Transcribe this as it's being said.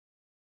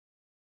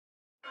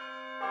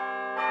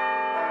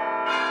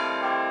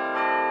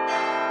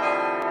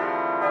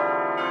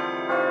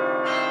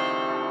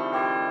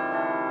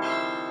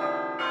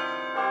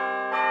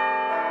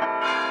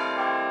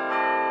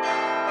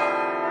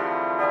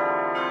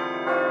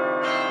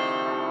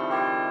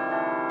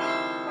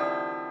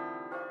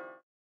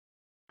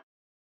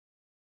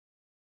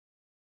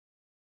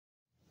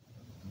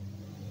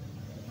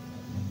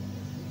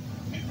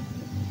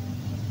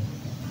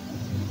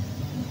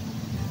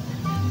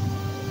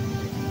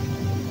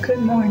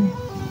Good morning.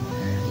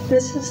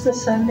 This is the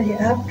Sunday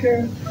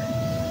after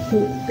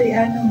the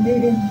annual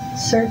meeting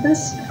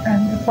service,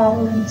 and the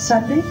following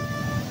Sunday,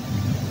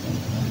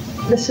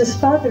 this is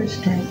Father's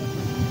Day.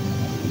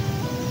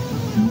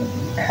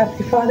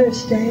 Happy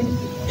Father's Day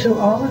to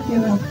all of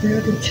you out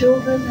there, the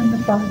children and the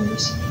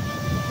fathers.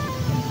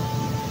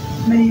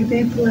 May you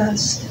be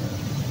blessed,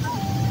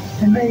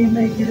 and may you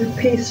make it a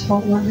peaceful,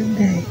 loving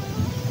day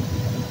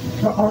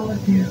for all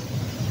of you.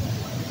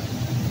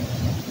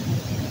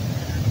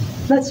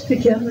 Let's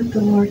begin with the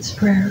Lord's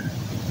Prayer.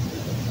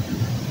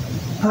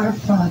 Our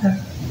Father,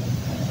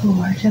 who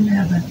art in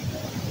heaven,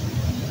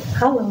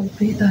 hallowed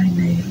be thy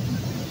name.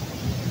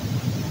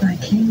 Thy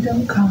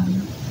kingdom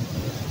come,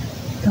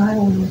 thy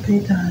will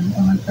be done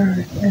on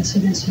earth as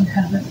it is in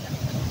heaven.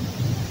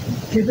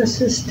 Give us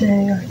this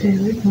day our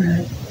daily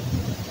bread,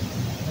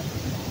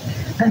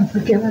 and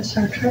forgive us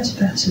our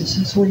trespasses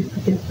as we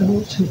forgive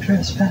those who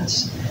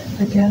trespass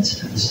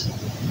against us.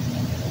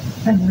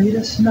 And lead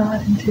us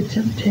not into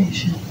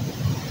temptation,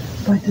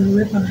 but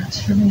deliver us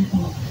from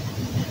evil.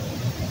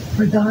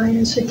 For thine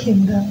is the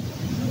kingdom,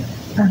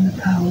 and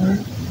the power,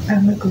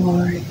 and the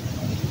glory,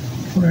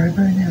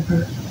 forever and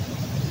ever.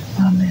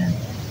 Amen.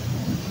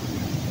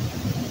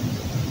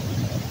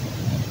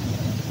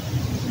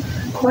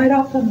 Quite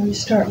often we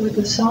start with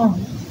a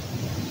song,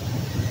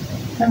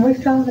 and we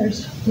found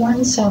there's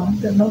one song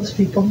that most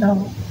people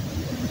know.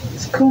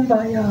 It's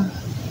Kumbaya,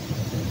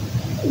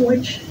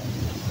 which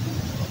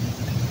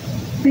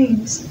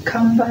means,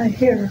 come by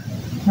here,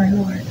 my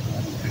Lord.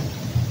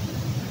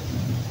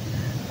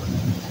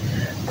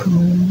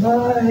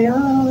 Kumbaya,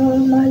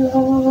 my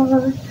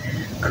Lord,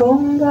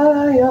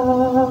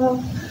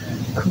 Kumbaya,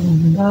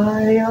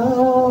 Kumbaya,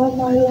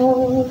 my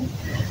Lord,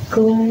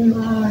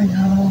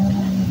 Kumbaya,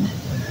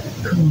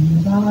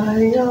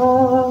 Kumbaya,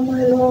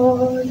 my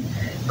Lord,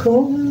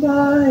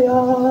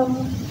 Kumbaya,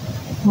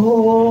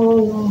 oh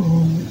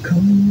Lord,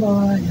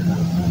 Kumbaya.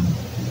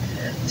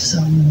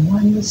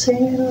 Someone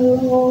sing,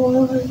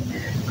 Lord,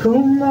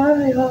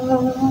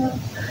 Kumbaya,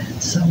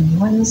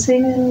 someone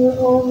sing,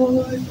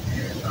 Lord,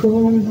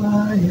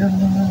 Kumbaya,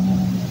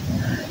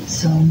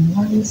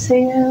 someone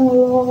sing,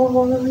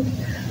 Lord,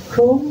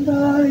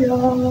 Kumbaya,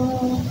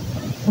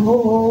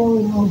 oh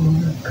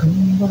Lord,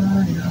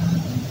 Kumbaya.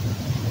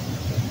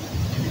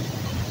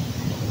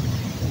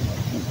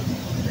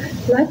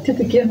 I'd like to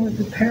begin with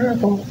a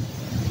parable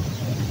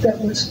that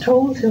was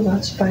told to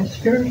us by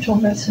spiritual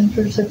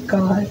messengers of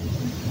God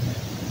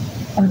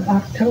on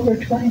October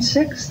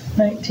 26,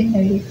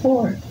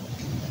 1984.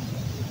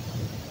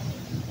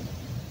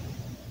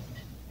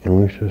 And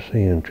we shall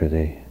say unto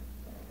thee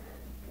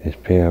this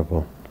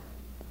parable.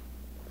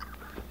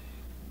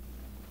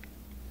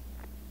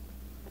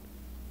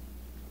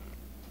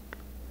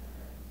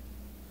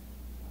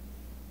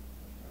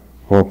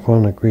 For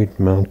upon a great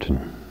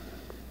mountain,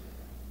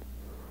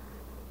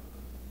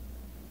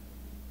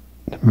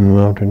 the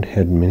mountain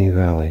had many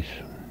valleys,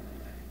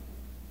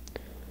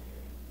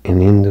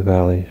 and in the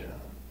valleys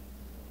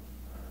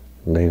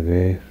lay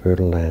very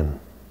fertile land,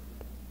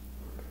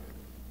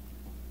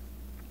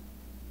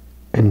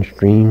 and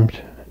streams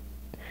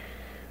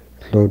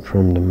flowed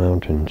from the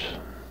mountains,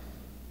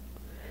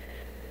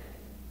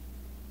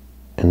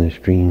 and the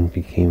streams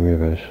became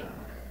rivers.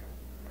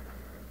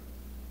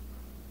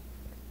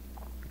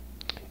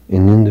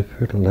 And in the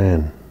fertile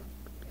land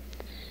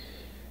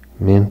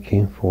men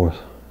came forth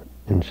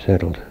and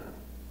settled.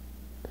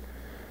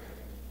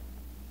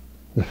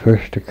 The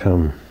first to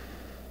come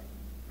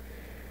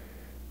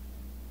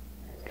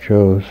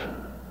chose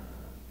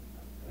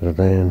the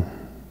land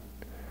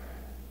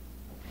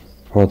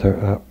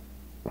farther up,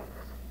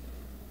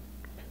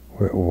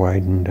 where it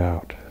widened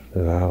out,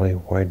 the valley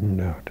widened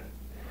out.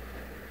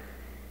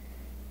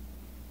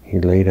 He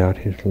laid out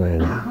his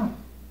land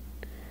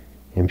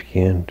and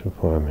began to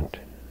farm it.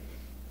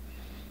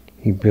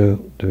 He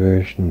built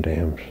diversion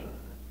dams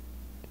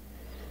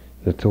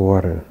that the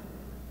water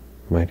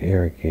might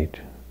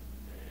irrigate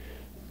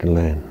the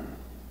land.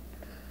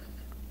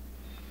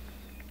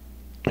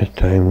 As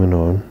time went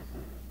on,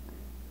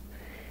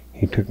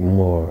 he took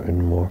more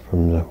and more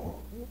from the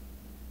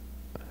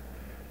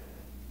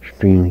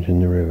streams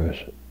and the rivers.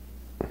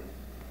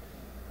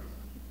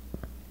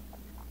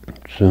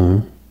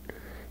 Soon,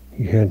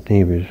 he had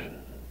neighbors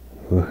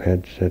who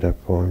had set up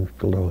farms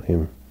below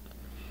him.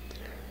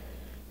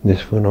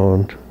 This went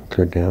on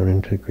clear down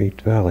into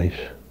great valleys.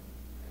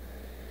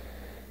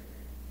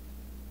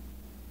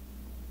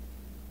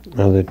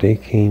 Now the day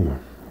came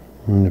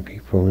when the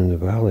people in the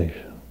valleys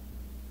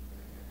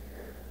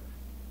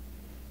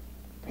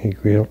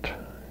had built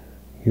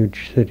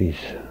huge cities.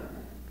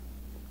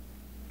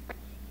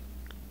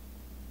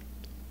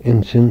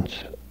 And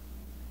since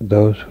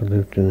those who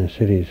lived in the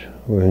cities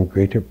were in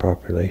greater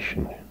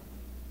population,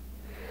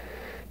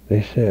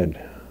 they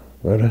said,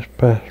 let us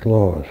pass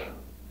laws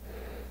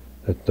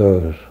that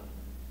those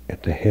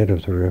at the head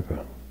of the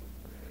river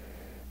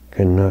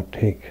cannot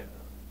take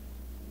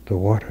the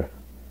water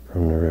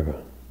from the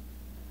river,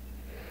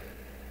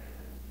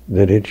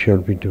 that it shall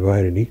be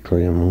divided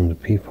equally among the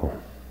people.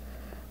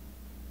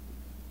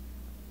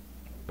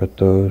 But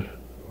those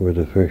who were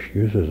the first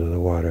users of the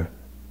water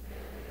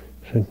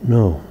said,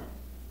 no,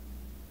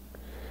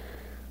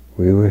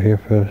 we were here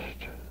first.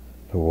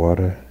 The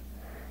water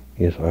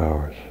is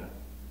ours.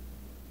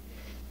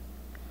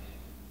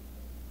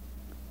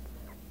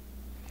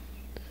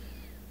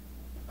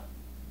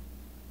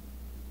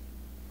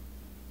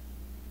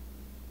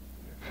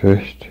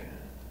 First,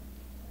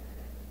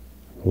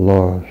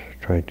 laws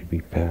tried to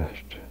be passed.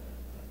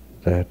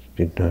 That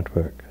did not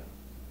work,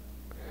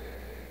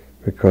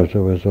 because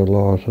there was the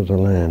laws of the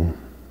land.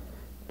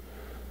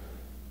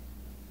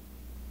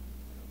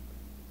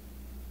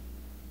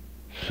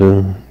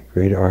 Soon,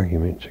 great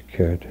arguments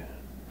occurred.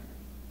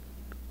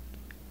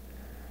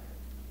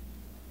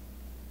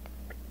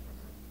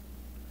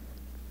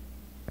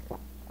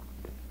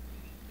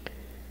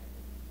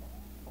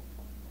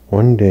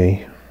 One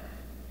day,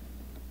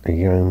 a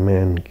young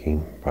man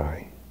came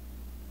by.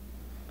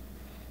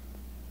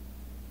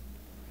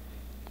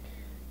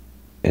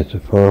 As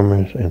the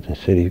farmers and the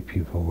city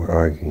people were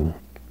arguing,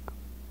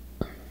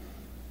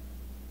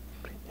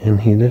 and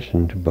he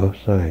listened to both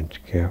sides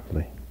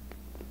carefully.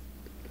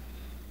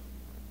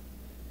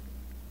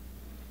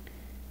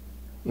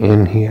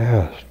 And he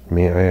asked,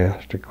 may I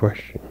ask a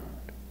question?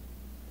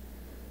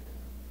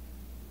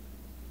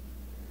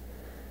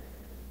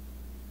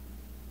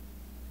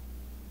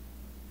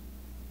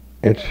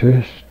 At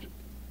first,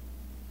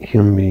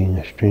 him being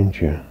a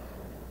stranger,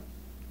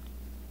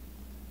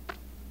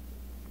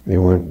 they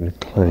weren't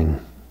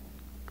inclined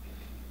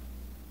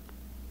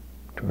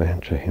to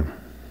answer him.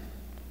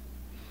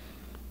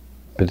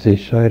 But they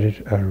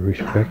decided out of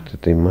respect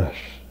that they must.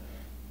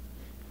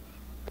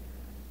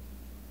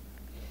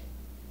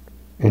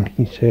 And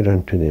he said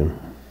unto them,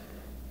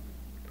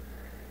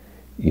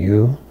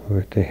 you were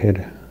at the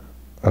head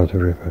of the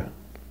river.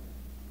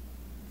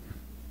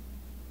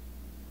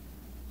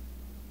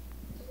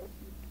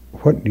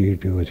 What do you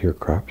do with your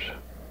crops?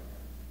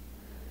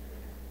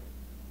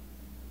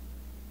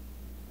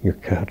 Your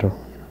cattle?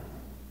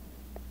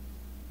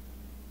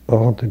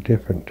 All the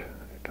different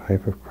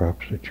type of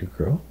crops that you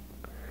grow?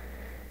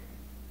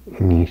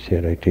 And he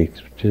said, I take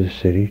them to the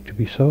city to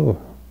be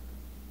sold.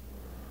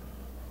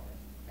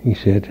 He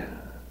said,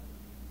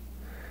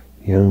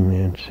 the young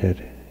man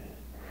said,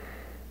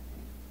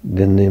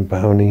 then the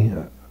bounty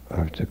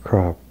of the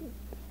crop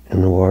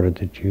and the water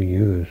that you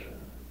use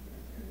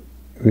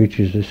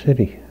reaches the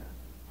city.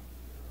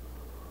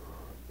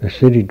 The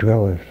city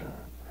dwellers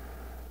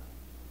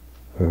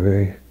are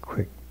very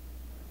quick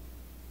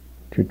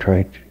to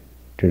try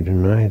to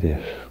deny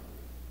this,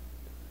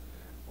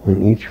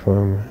 when each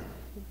farmer,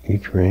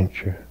 each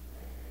rancher,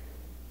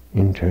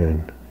 in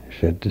turn,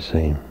 said the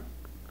same.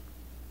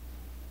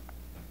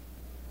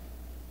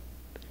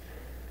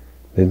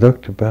 They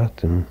looked about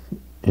them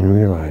and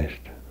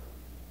realized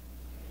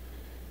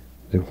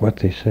that what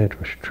they said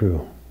was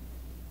true.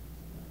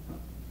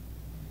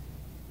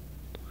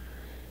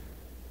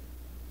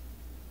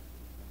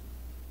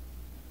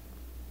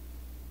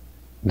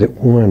 That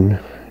one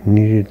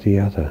needed the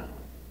other,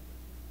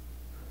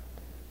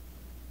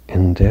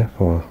 and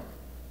therefore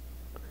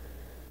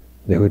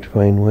they would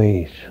find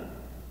ways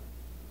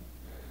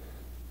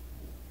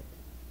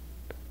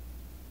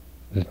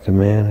that the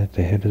man at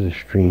the head of the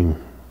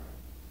stream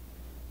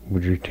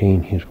would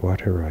retain his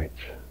water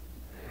rights,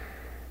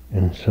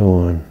 and so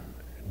on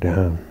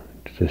down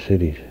to the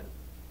cities.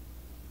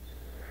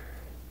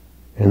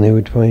 And they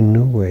would find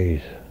new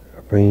ways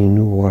of bringing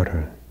new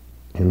water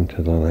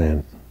into the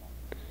land,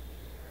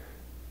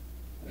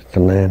 that the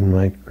land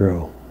might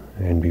grow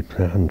and be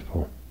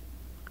plentiful.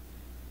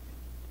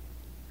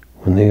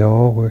 When they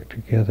all work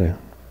together,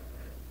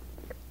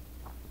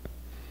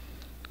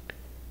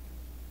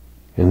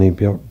 and they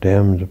built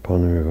dams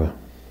upon the river,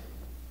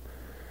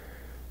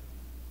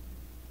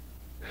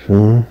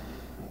 soon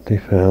they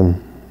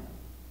found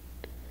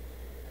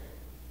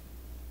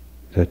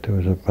that there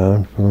was a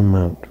bountiful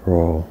amount for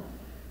all.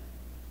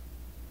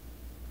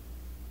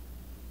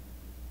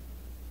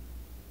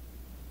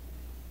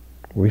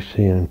 We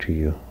say unto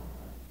you,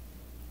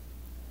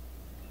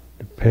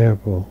 the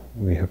parable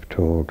we have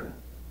told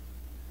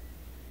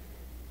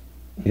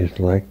is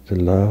like the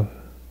love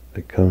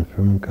that comes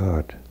from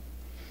God.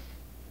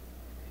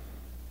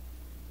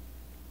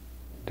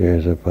 There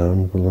is a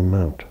bountiful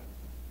amount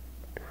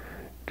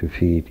to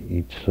feed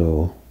each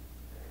soul,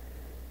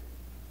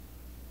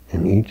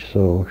 and each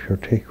soul shall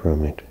take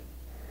from it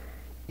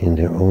in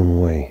their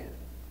own way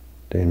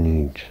their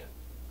needs.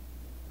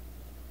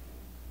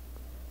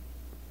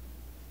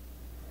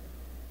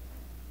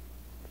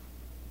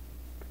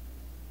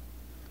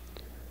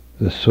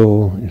 The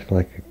soul is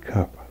like a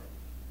cup.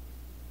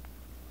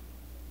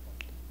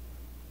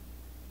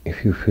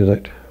 If you fill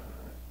it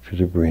to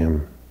the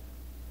brim,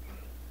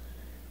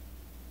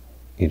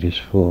 it is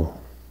full.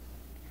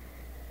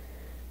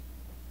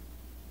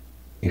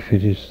 If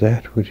it is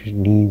that which it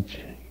needs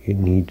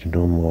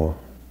no more,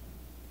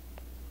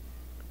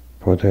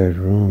 for there is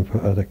room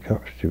for other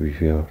cups to be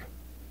filled.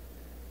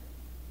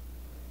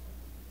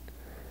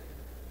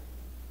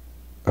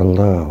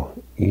 Allow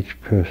each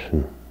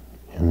person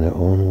in their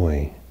own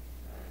way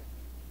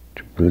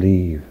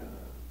believe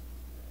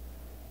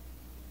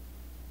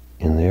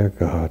in their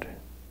God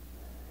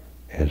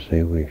as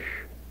they wish.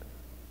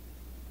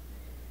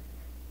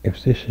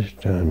 If this is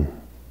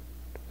done,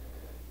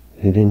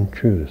 then in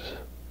truth,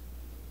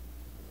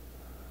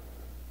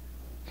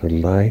 the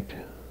light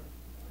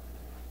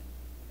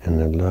and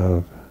the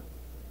love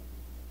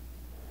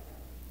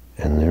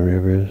and the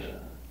rivers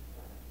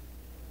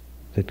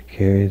that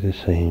carry the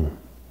same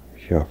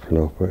shall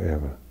flow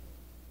forever.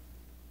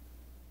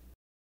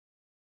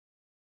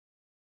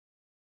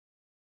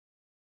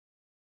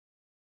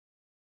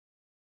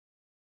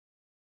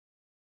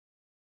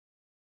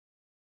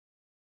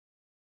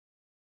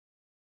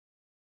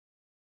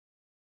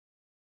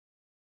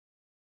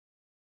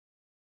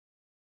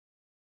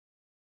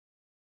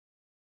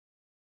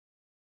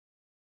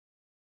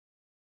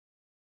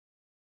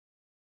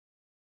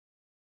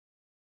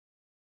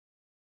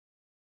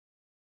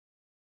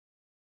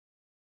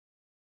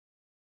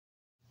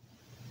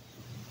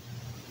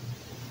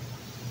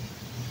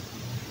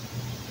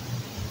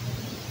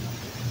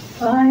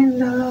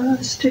 Bind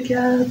us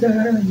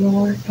together,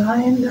 Lord,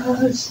 bind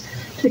us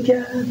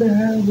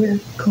together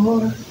with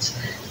cords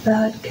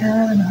that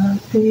cannot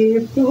be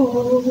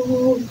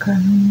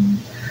broken.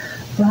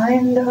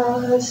 Bind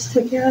us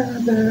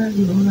together,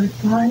 Lord,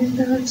 bind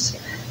us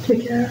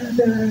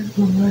together,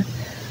 Lord,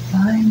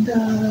 bind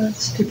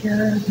us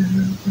together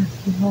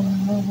with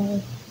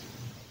love.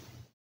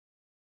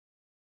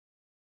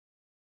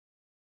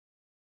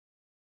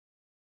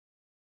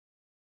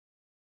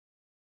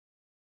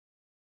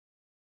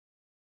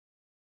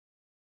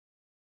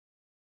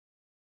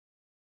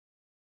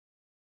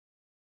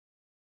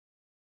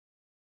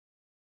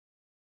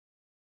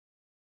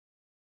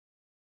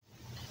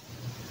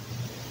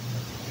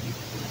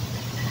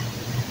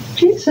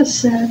 Jesus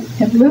said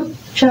in Luke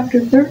chapter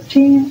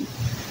 13,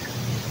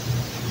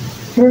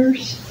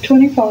 verse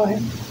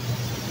 25,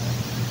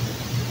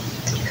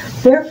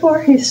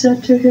 "Therefore he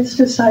said to his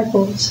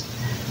disciples,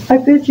 I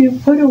bid you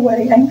put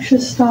away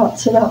anxious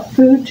thoughts about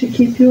food to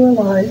keep you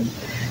alive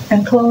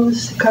and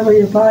clothes to cover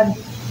your body.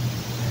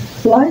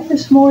 Life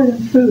is more than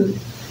food,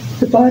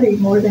 the body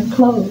more than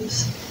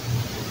clothes.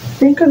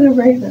 Think of the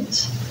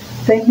ravens.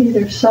 They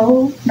neither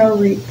sow nor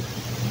reap.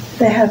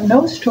 They have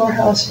no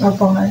storehouse nor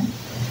barn,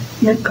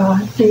 yet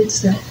God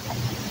feeds them.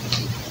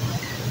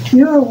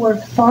 You are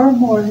worth far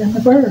more than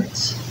the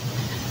birds.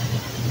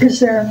 Is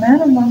there a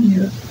man among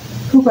you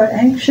who by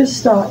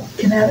anxious thought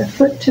can add a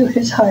foot to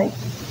his height?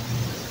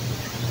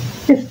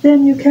 If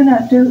then you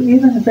cannot do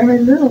even a very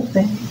little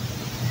thing,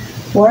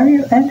 why are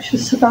you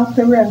anxious about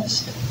the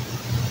rest?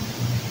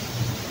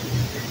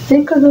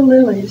 Think of the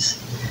lilies.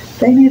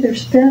 They neither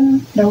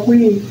spin nor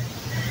weave.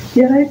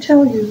 Yet I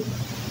tell you,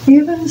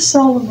 even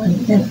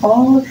Solomon in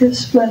all of his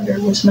splendor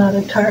was not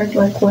attired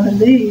like one of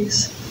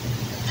these.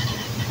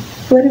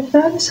 But if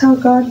that is how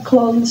God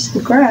clothes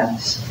the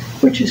grass,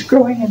 which is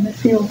growing in the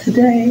field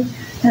today,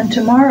 and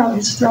tomorrow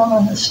is thrown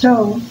on the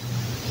stove,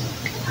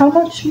 how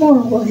much more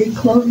will he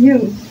clothe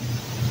you?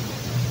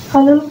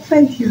 How little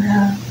faith you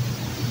have.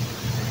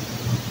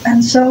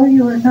 And so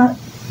you are not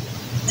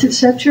to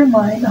set your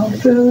mind on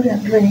food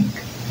and drink.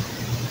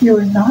 You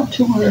are not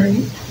to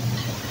worry.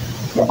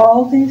 For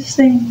all these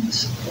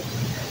things,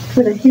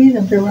 for the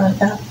heathen to run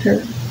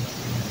after.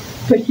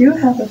 But you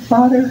have a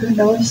Father who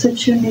knows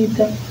that you need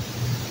them.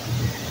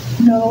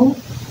 No,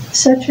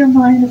 set your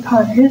mind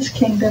upon his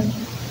kingdom,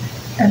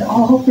 and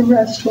all the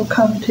rest will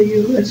come to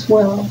you as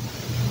well.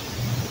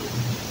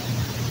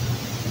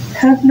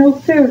 Have no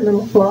fear,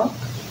 little flock,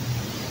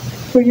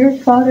 for your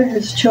Father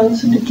has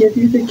chosen to give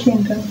you the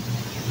kingdom.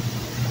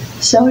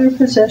 Sell your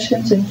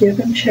possessions and give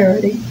in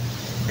charity.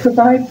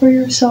 Provide for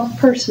yourself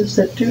purses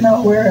that do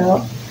not wear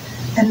out,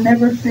 and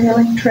never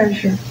failing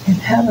treasure in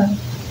heaven.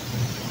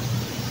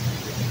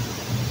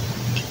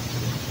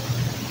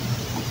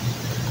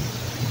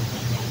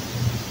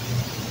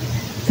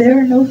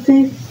 There no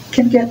thief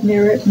can get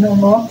near it, no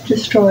moth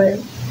destroy it.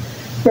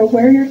 For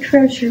where your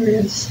treasure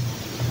is,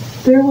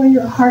 there will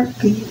your heart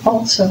be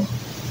also.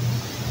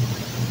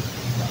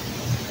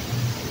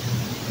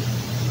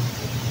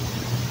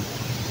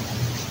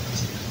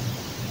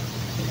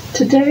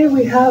 Today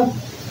we have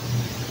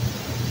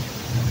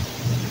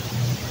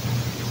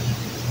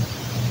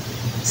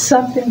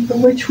something for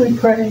which we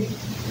pray.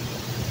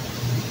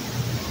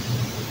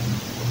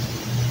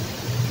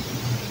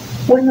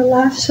 When the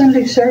last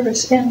Sunday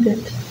service ended,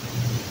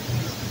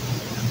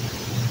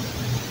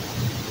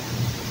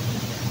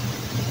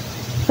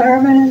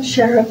 firemen and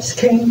sheriffs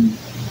came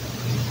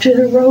to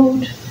the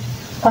road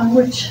on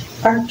which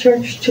our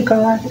church to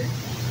God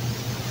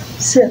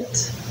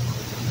sits,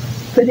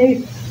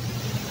 beneath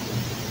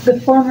the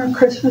former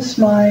Christmas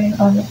mine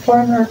on the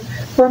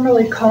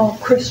formerly called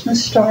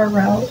Christmas Star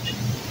Route,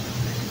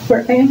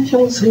 where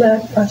angels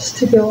led us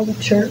to build a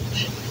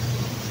church.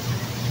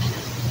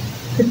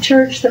 The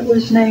church that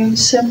was named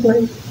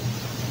simply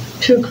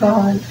To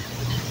God,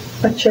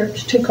 a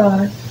church to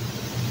God,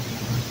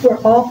 where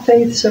all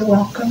faiths are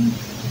welcome.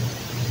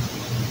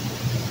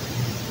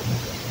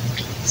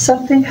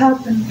 Something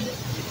happened.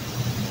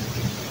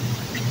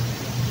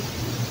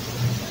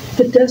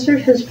 The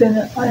desert has been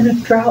in a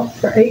drought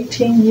for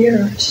 18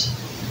 years.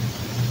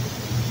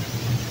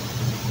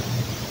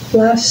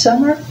 Last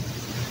summer,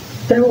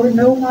 there were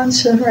no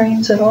monsoon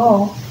rains at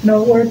all,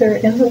 nor were there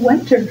in the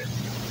winter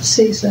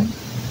season.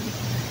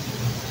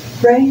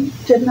 Rain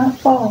did not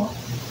fall,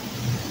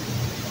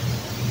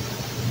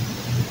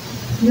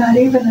 not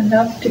even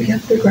enough to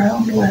get the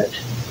ground wet.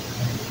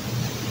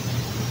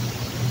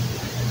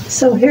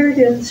 So here it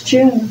is,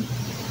 June,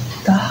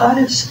 the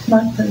hottest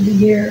month of the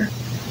year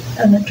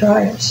and the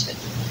driest,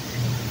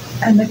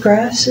 and the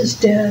grass is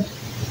dead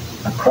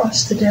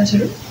across the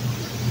desert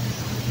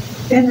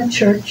in a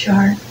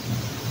churchyard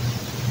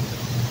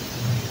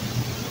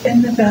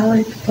in the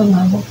valley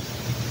below,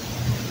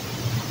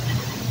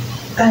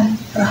 and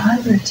for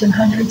hundreds and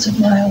hundreds of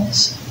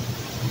miles.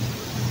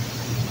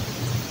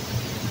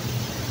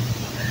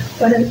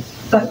 But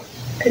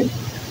it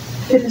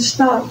is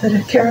thought that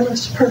a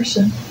careless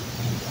person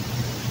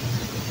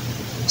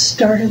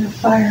started a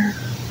fire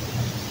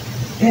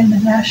in the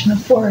national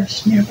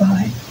forest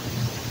nearby,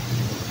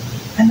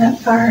 and that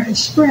fire has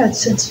spread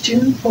since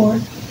June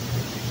 4th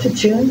to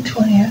June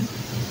 20th,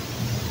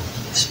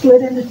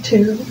 split into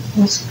two,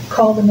 was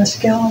called the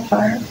Mescal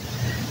fire.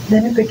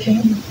 Then it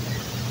became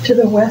to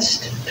the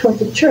west toward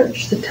the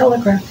church, the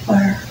Telegraph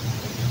fire.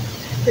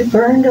 It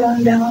burned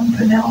on down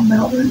Pinal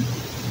Mountain,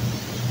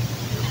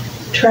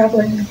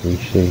 traveling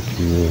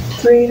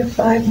 3 to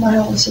 5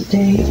 miles a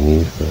day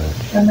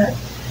on that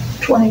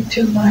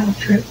 22-mile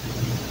trip.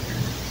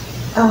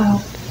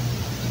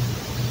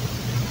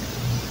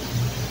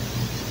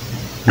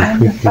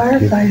 And the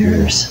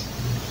firefighters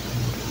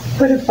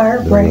put a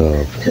fire break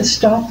to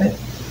stop it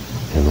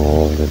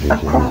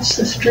across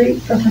the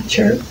street from the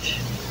church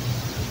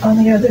on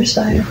the other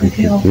side of the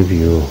hill.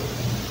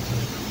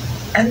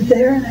 And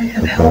there they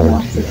have held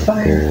off the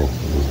fire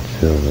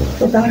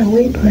for about a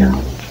week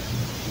now.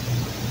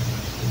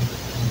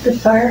 The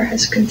fire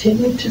has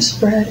continued to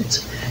spread.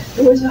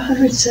 It was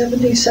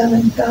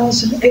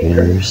 177,000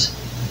 acres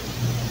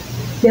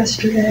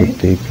yesterday.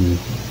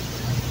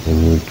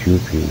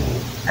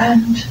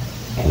 And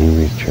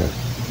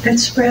it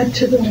spread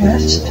to the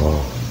west.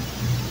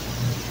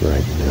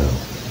 Right now,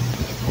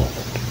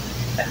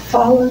 it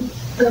followed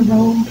the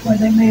road where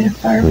they made a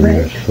fire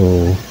break.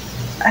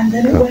 And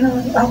then it went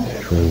on up,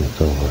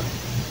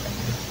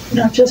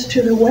 not just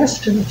to the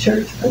west of the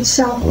church, but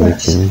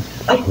southwest,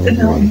 up the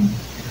mountain,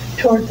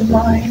 toward the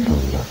mine,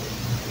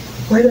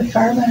 where the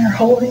firemen are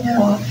holding it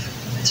off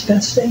as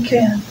best they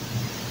can.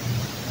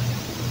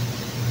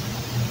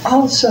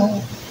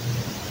 Also,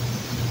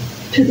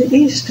 to the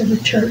east of the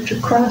church,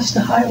 across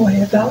the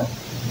highway, about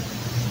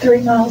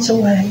 3 miles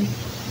away,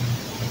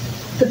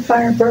 the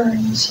fire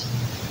burns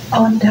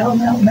on down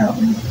that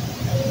mountain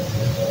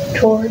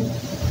toward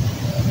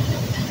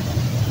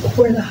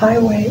where the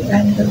highway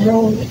and the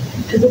road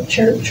to the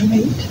church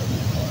meet.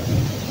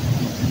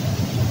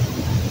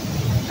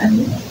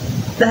 And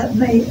that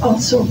may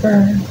also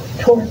burn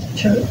toward the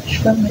church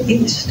from the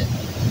east.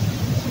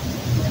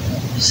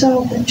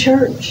 So the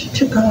church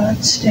to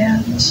God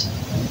stands,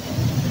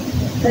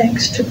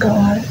 thanks to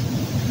God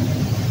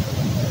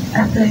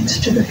and thanks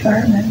to the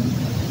firemen.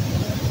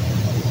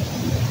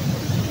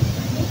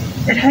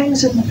 It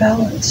hangs in the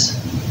balance.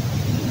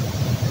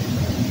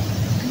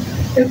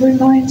 It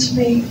reminds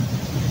me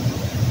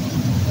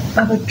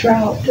of a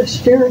drought, a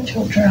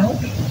spiritual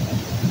drought,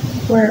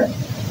 where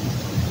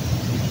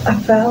a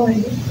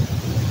valley,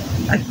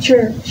 a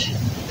church,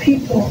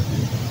 people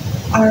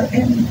are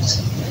in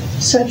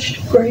such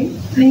great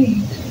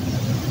need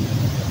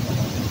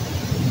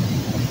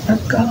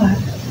of God.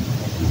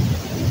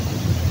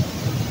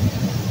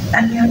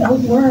 And yet a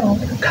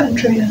world, a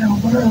country and a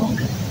world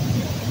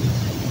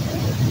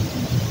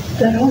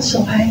that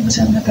also hangs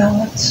in the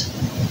balance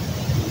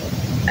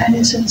and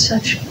is in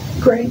such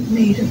great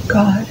need of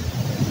God.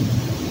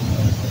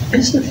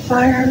 Is the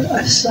fire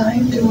a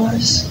sign to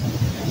us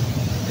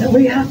that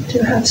we have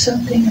to have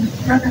something in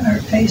front of our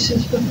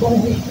faces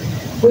before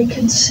we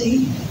can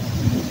see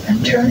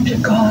and turn to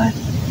God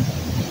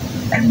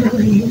and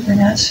believe and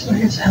ask for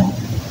His help?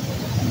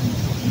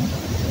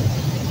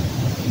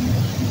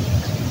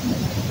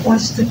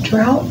 Was the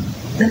drought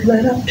that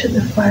led up to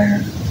the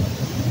fire,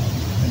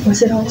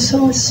 was it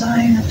also a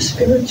sign of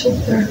spiritual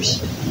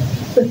thirst?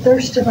 The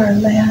thirst of our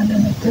land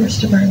and the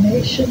thirst of our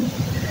nation,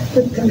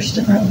 the thirst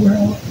of our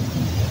world.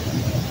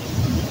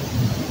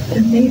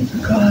 The need for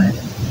God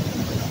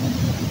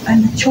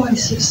and the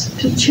choices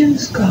to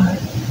choose God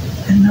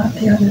and not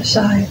the other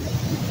side.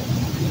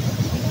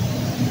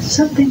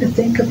 Something to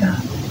think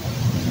about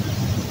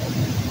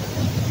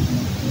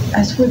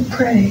as we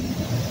pray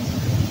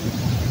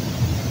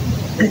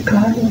that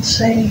God will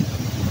save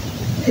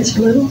His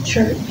little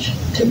church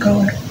to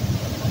go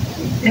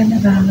in the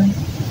valley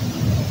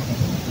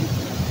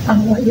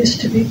on what used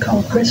to be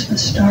called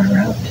Christmas Star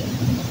Route.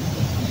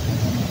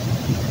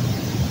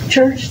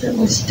 Church that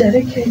was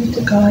dedicated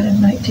to God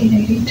in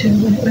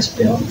 1982 when it was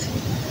built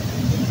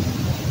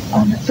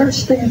on the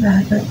first day of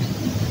Advent,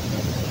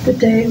 the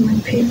day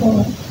when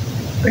people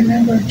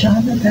remember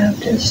John the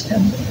Baptist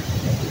and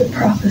the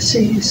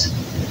prophecies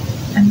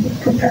and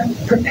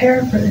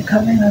prepare for the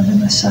coming of the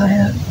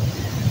Messiah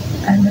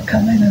and the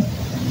coming of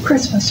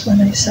Christmas when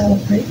they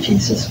celebrate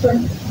Jesus'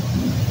 birth.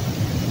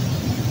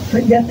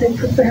 But yet they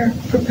prepare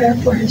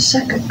for his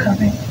second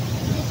coming.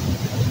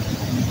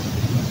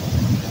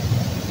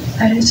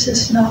 And is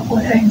this not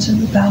what hangs in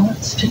the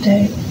balance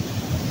today?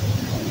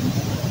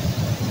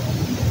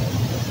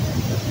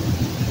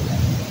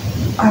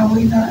 Are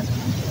we not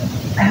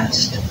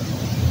asked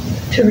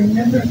to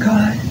remember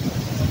God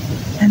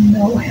and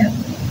know him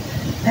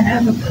and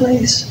have a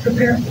place,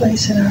 prepare a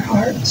place in our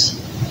hearts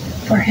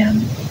for him,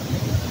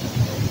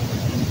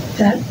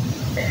 that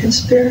his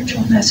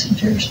spiritual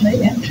messengers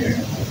may enter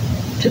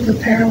to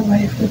prepare a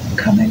way for the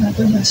coming of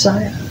the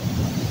Messiah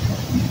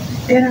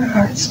in our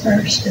hearts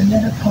first and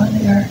then upon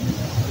the earth?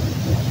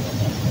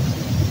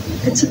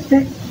 It's a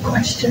big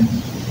question,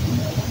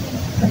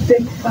 a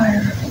big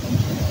fire,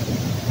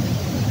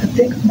 a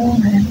big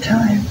moment in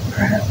time,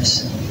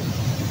 perhaps.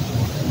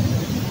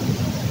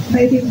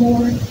 Maybe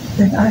more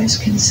than eyes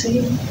can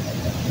see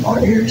or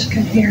ears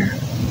can hear.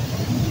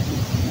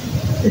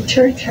 The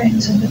church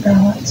hangs in the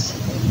balance.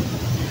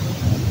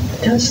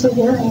 Does the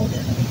world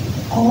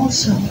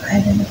also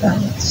hang in the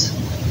balance?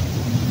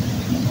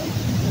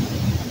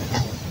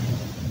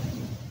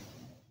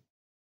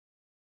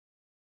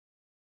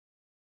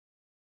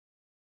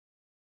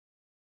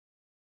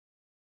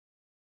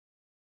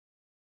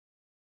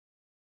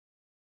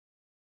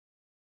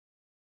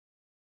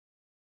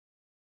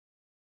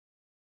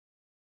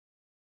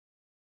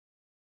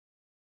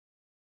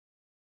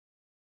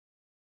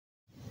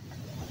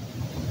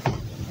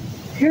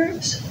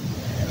 Here's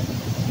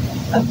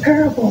a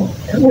parable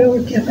that we were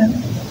given.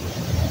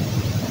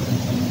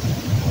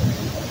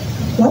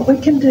 What we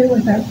can do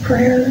with our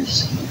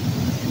prayers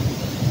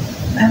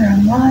and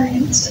our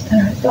minds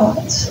and our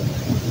thoughts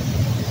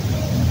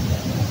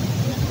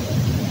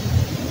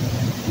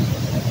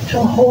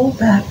to hold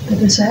back the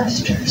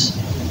disasters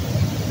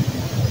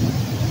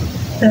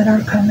that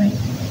are coming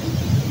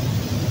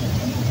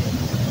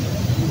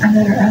and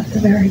that are at the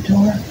very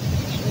door.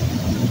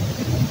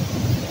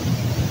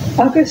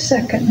 August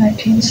 2nd,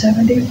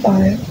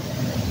 1975,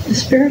 the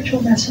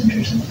spiritual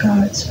messengers of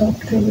God spoke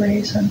through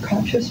Ray's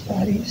unconscious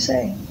body,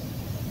 saying,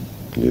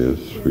 "Yes,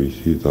 we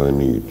see thy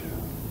need,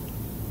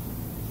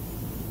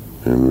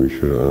 and we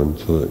should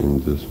answer in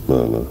this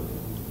manner.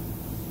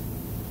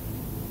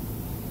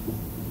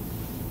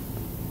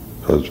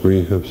 As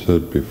we have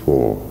said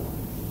before,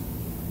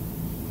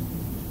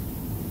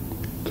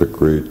 the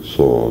great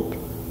sword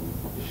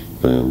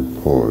stands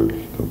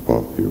poised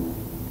above you.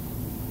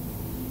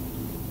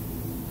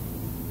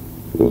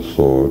 The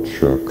sword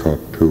shall cut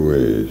two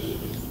ways.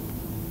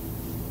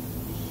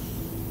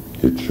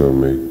 It shall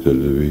make the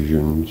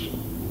divisions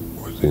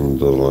within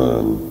the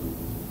land,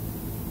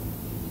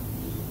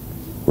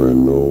 where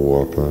no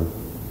water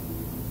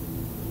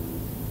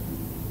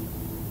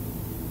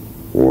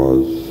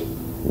was,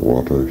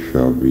 water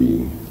shall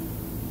be.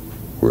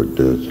 Where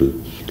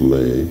deserts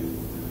lay,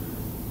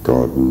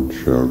 gardens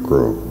shall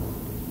grow.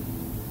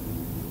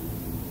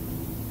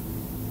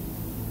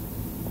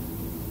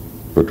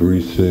 But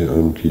we say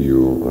unto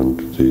you,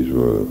 unto these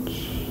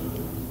words,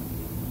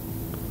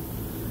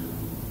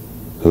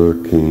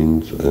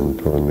 hurricanes and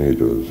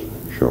tornadoes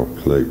shall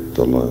plague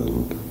the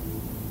land.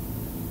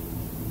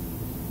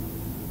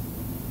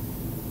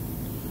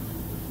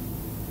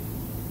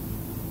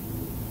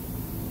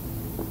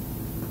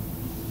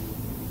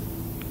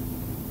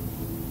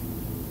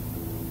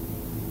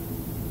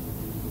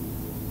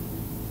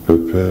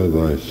 Prepare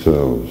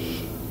thyselves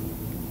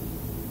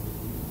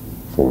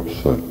for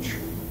such.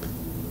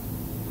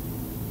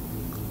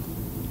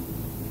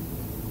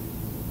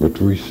 But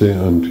we say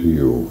unto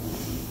you,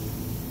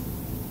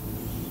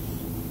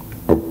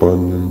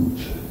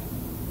 abundance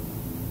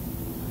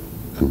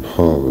and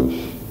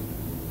harvest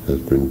has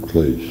been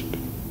placed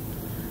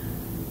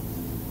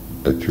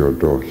at your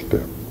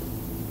doorstep.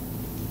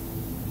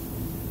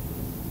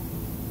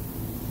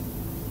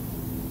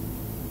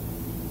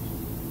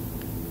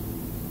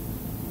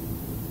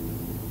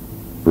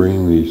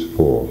 Bring these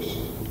forth.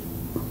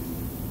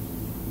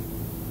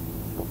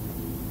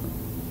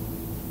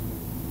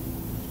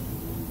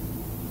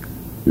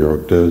 Your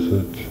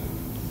desert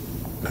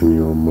and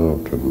your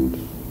mountains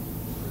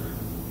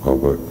are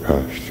but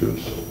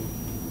pastures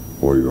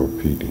for your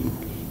feedings.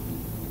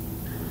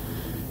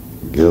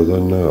 Gather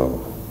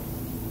now,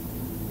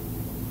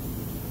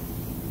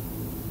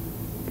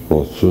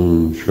 for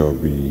soon shall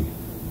be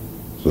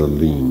the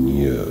lean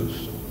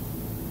years.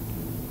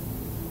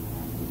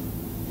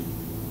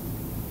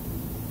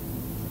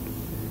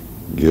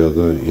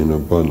 Gather in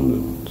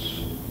abundance.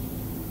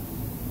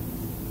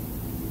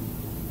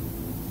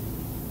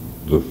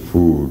 The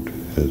food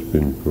has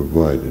been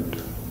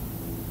provided,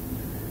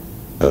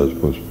 as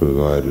was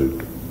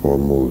provided for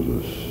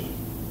Moses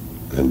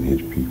and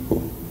his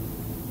people.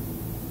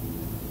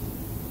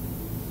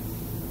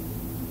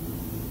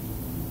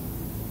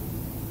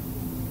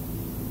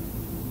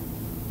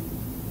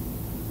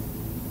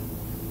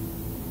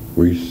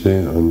 We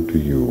say unto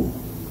you,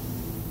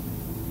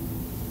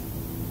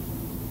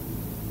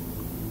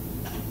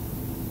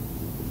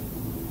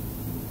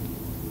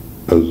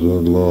 as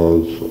the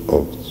laws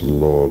of the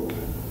Lord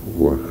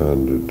were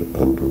handed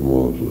unto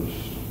Moses.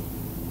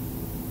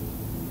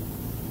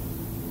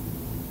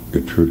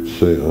 It should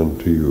say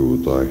unto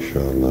you, thou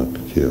shalt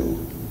not kill.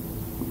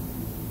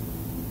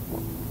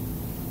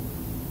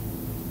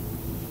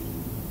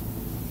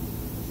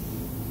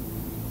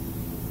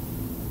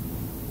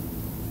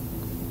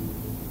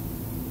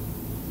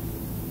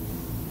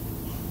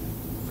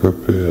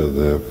 Prepare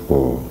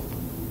therefore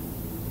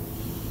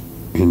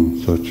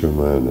in such a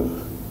manner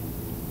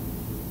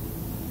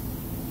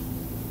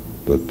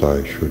that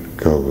thou should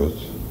covet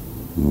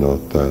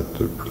not that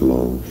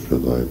belongs to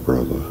thy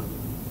brother,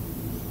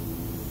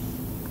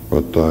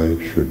 but thou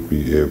should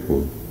be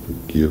able to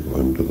give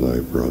unto thy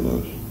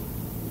brothers,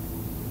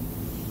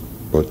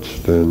 but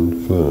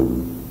stand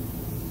firm.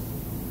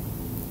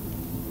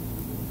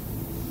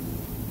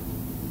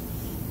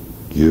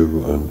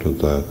 Give unto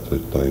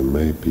that thou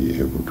may be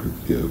able to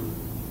give.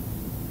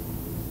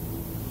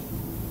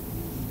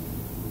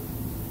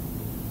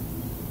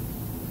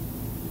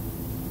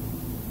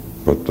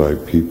 But thy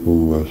people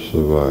must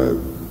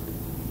survive.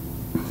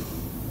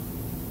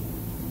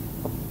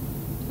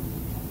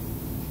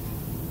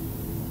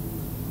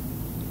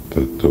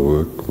 That the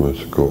work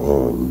must go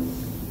on.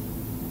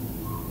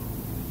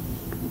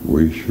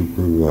 We should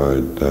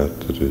provide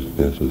that is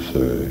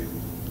necessary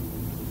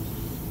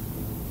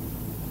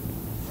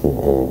for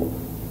all.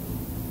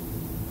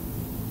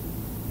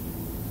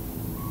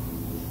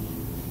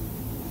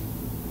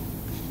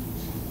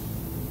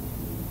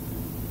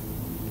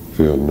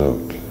 Fear not.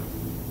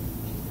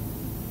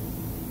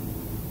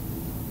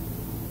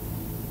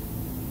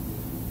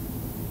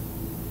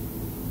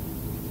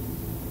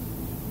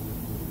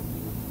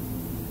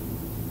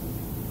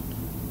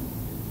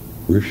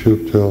 We shall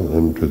tell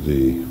unto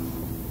thee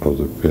of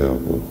the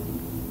parable.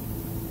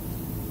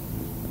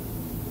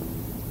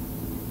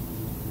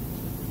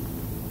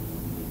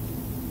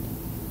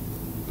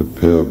 The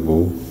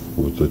parable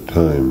was a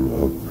time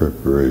of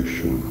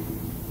preparation.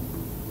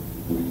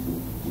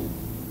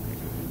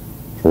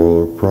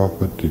 For a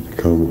prophet did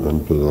come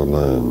unto the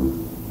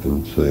land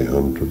and say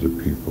unto the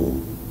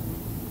people,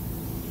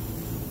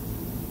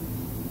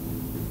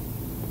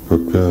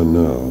 prepare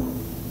now,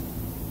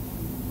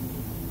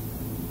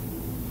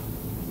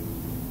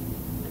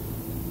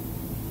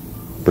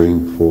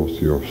 bring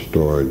forth your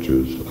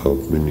storages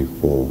of many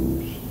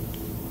forms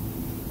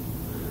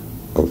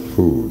of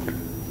food,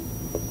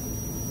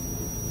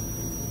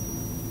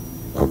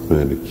 of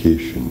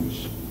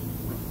medications,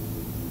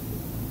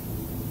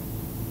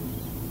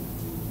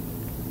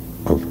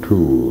 of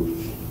tools,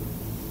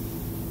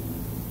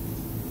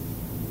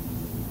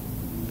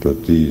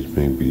 that these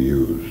may be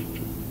used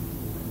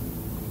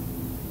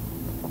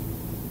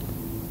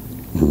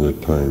in the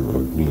time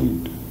of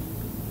need.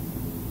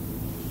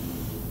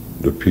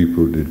 The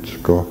people did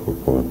scoff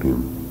upon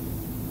him.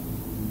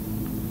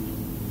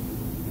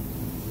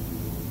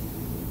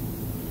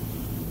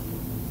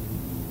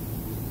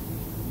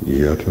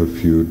 Yet a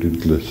few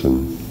did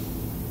listen,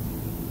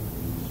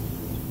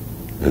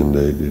 and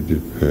they did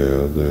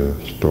prepare their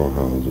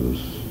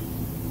storehouses.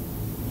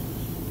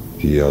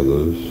 The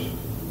others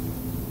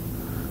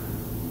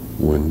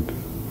went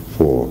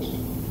forth,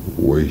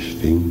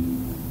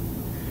 wasting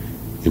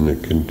in a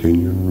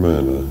continued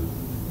manner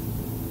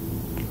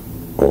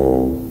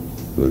all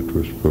that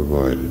was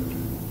provided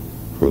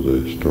for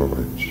their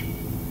storage.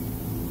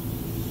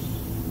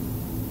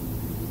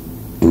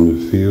 In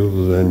the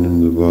fields and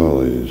in the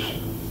valleys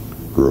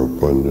grew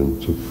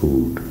abundance of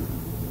food.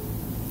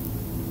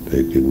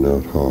 They did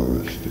not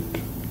harvest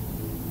it.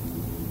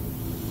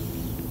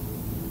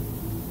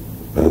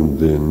 And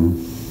then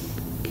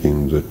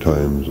came the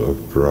times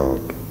of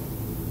drought,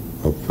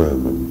 of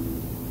famine.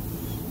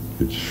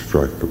 It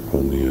struck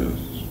upon the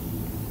earth.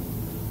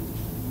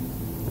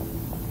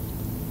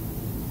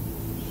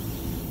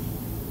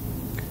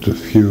 The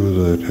few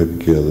that had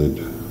gathered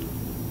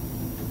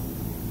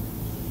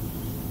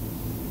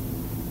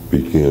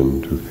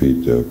began to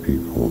feed their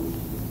people.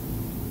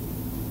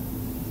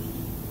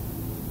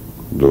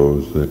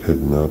 Those that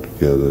had not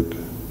gathered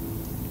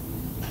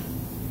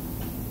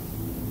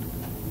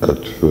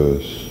at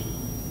first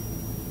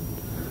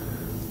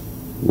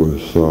were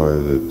sorry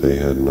that they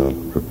had not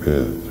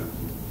prepared,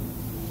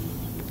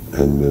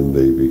 and then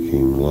they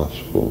became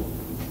lustful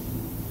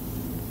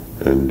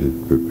and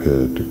did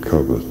prepare to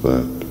covet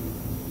that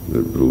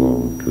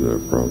belonged to their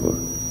brother.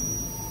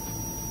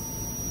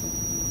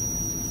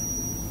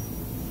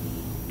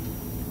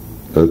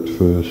 At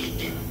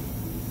first,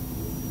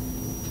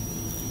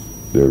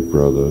 their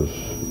brothers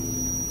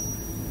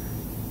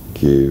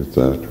gave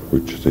that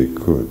which they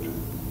could,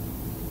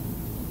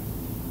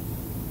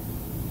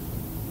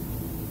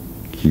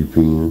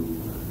 keeping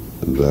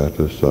that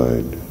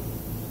aside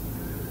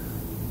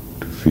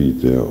to feed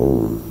their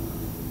own.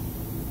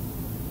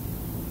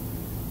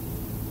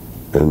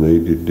 And they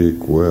did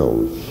dig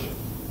wells,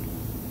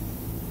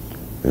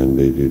 and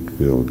they did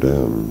build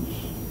dams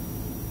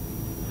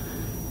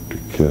to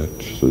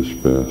catch the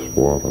sparse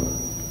water.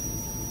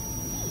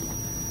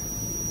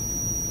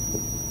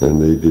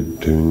 And they did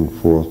bring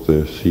forth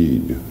their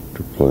seed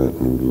to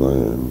plant new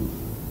land.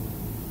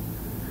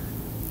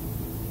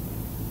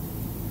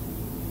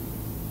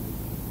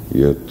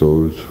 Yet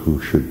those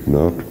who should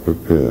not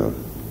prepare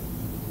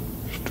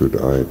stood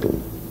idle,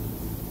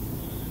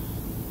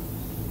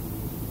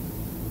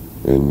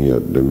 and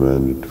yet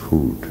demanded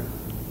food.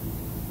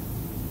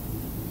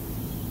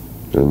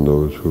 And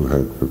those who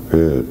had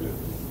prepared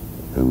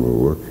and were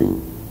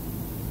working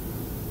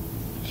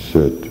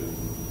said,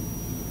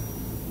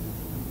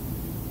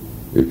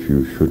 "If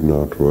you should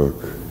not work,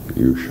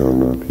 you shall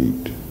not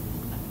eat."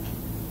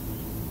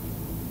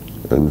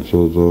 And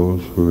so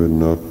those who had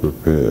not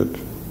prepared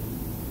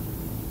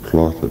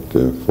plotted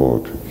therefore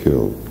to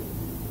kill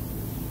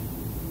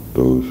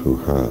those who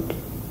had.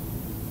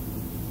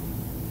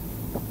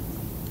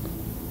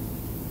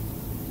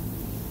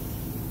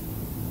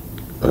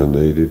 And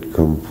they did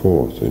come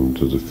forth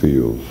into the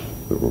fields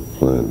that were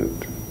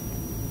planted.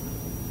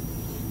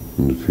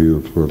 And the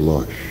fields were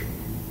lush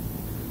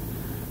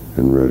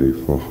and ready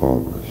for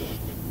harvest.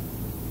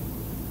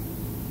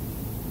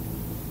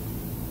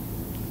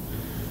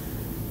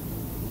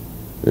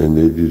 And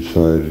they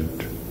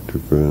decided to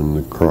burn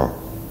the crop,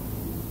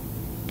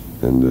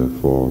 and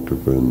therefore to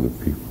burn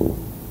the people.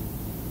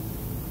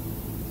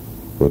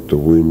 But the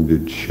wind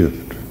did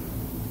shift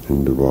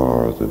and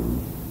devour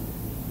them.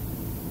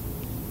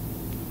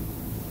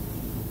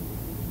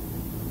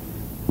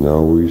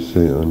 Now we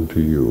say unto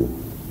you,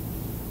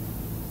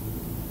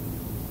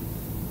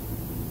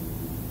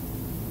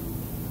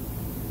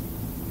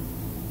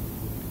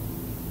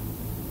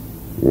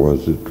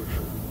 was it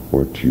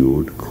what you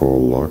would call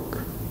luck,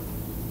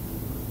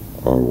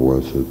 or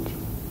was it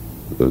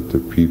that the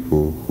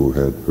people who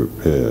had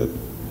prepared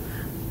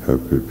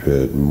have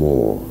prepared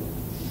more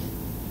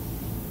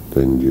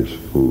than just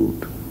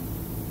food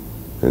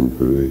and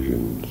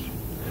provisions?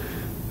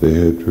 They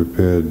had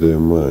prepared their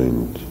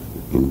minds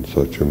in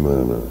such a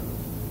manner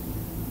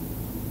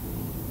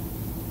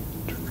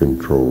to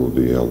control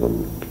the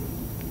element.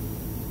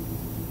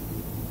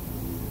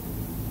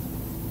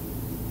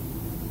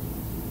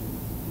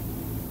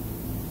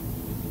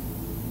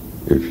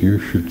 If you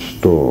should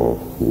store,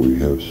 we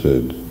have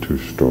said, to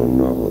store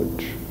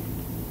knowledge.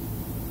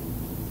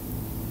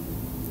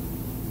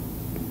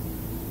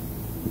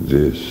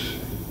 This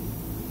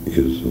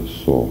is a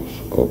source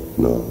of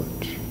knowledge.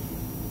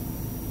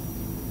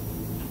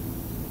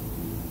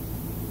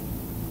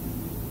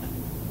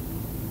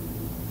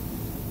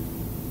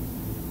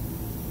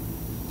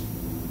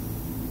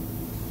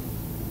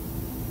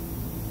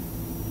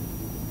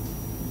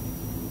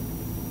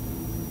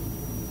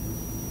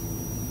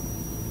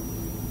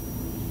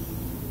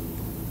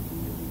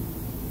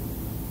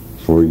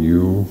 For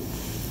you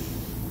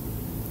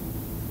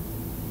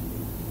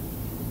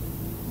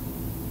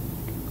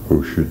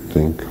who should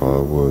think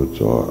our words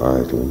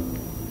are idle,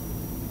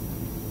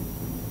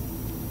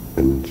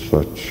 and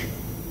such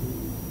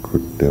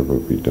could never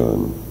be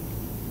done,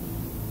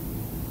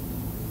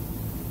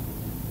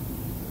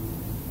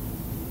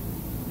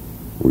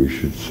 we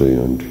should say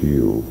unto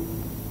you,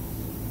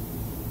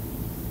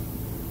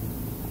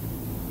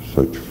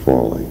 such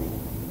folly.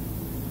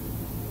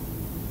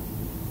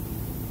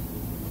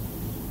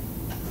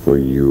 For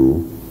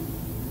you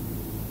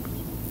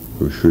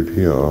who should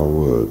hear our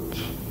words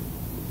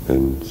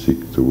and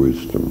seek the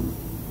wisdom,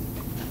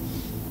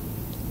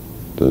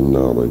 the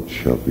knowledge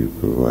shall be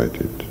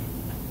provided.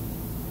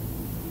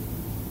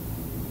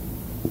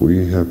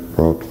 We have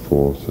brought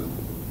forth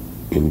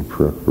in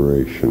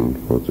preparation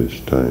for this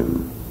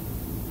time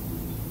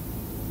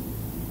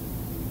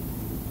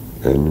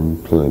and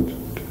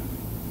implanted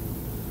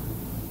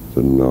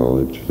the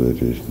knowledge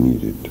that is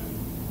needed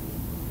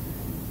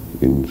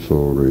in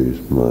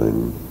soul-raised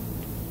mind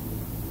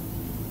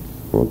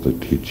for the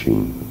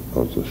teaching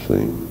of the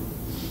same.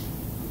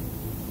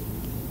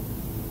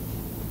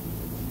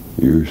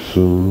 You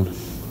soon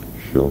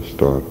shall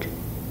start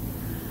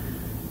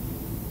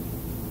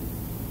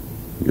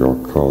your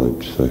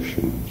college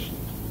sessions.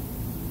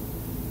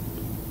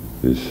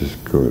 This is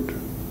good,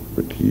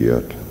 but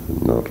yet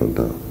not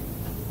enough.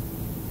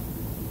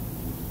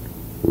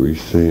 We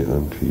say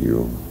unto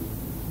you,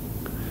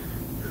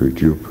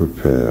 should you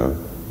prepare,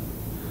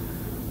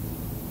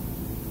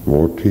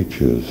 more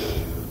teachers,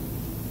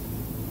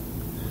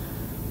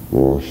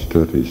 more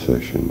study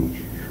sessions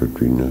should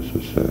be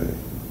necessary.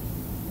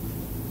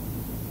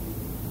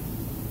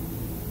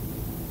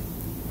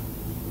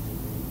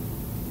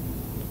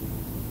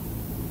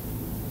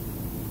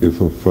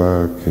 If a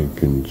fire can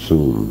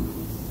consume,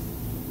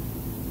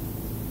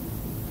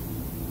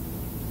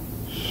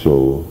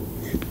 so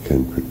it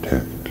can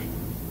protect.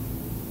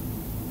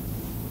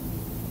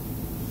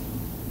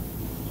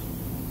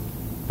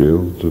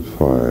 Build the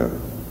fire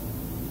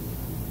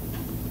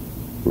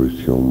with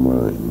your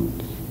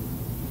minds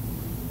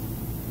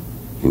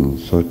in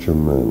such a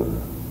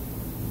manner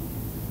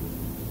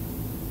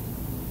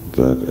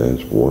that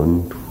as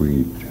one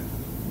twig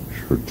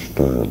should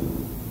stand,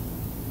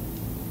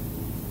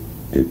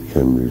 it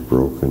can be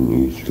broken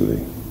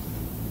easily.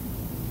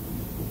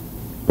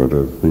 But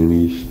if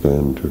many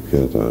stand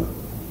together,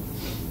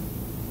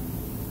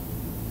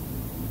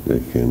 they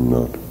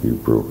cannot be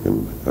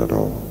broken at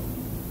all.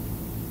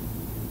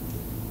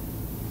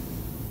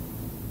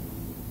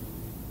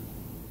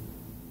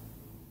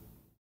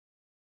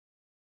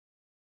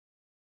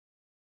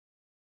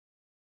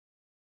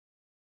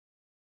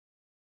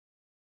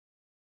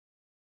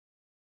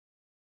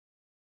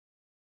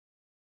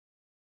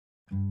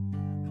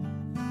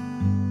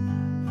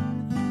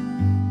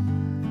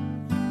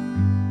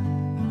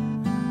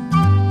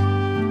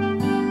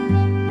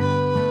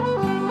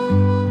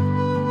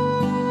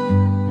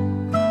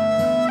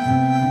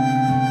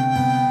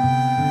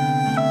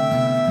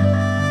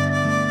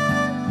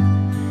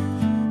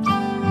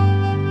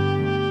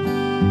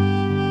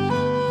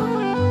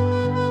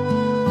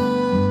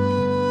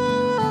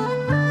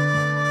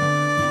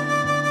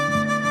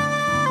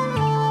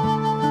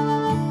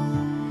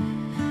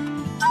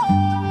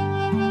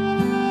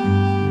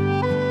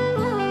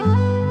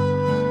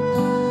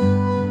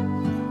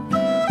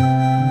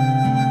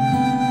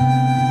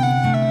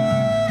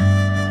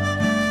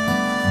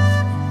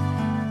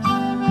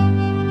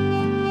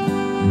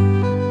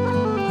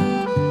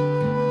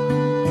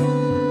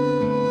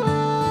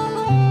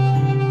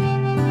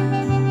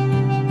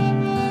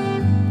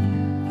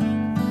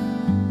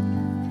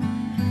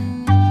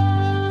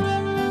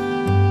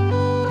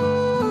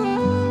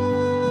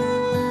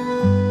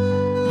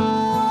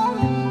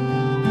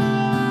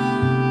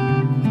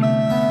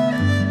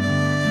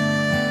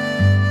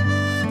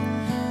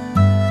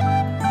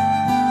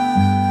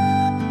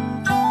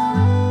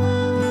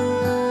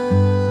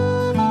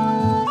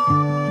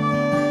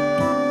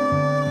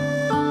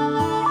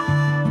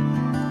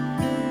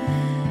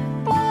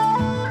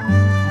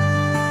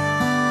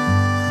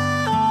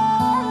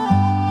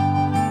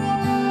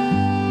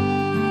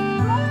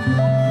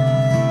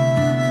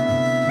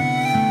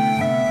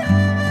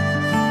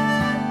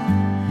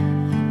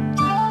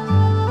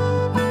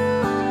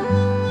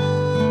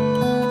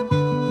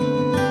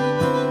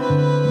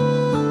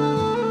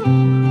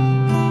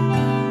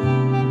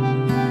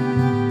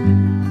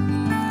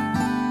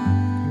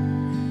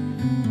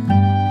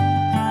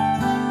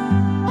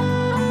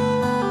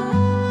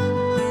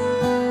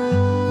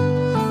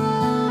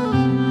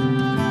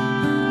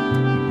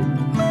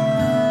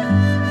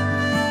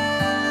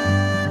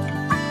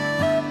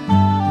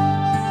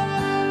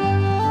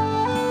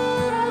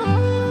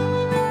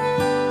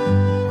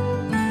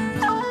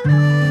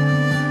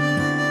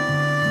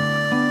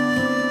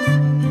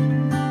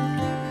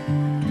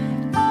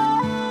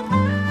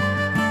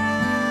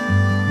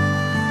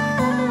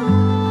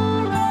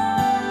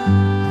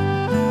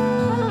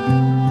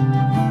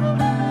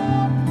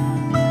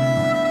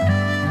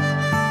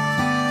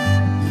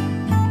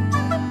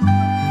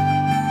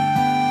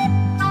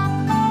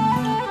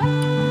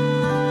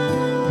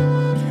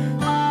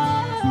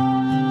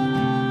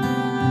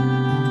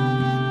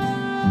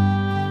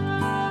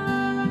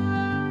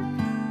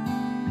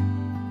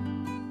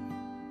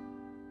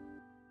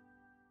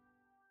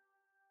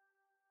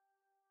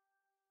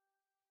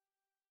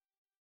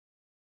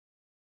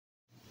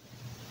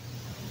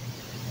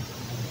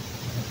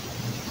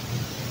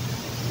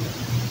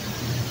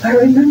 I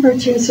remember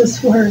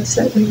Jesus' words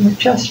that we were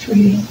just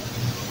reading.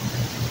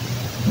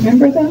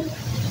 Remember them?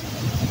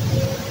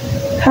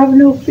 Have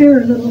no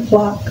fear, little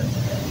flock,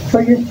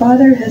 for your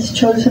Father has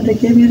chosen to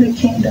give you the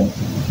kingdom.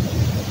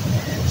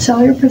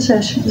 Sell your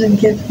possessions and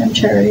give them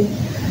charity.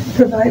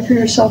 Provide for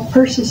yourself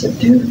purses that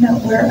do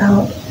not wear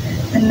out,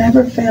 and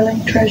never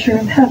failing treasure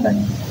in heaven,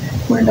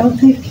 where no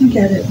thief can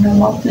get it, no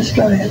moth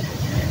destroy it.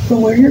 For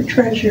where your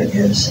treasure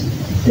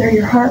is, there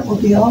your heart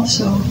will be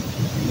also.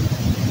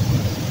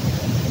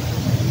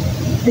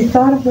 They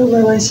thought of the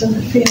lilies in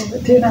the field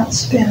that do not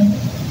spin,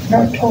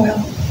 nor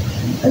toil,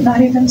 but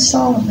not even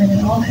Solomon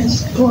in all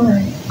his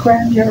glory,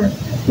 grandeur,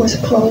 was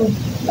clothed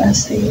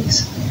as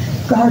these.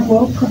 God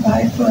will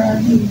provide for our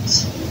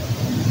needs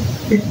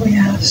if we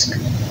ask.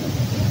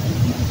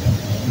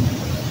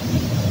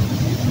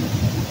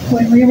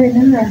 When we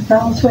renewed our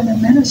vows, when the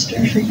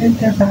ministers renewed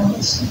their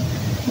vows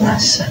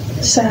last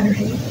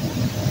Saturday,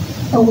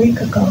 a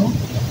week ago,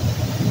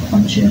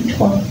 on June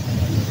 12th,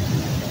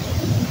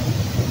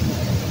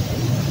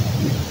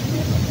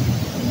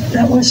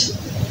 that was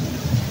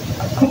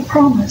a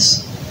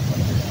promise,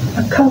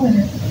 a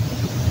covenant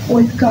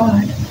with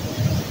God,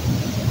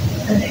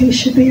 that He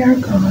should be our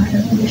God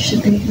and we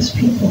should be His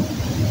people.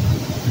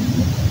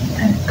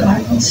 And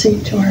God will see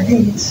to our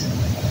needs.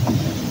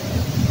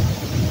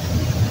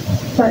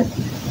 But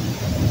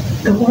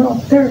the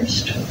world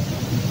thirsts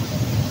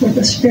with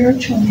a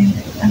spiritual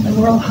need, and the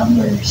world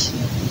hungers,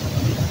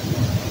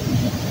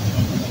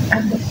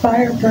 and the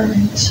fire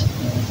burns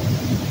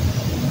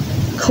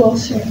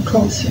closer and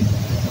closer.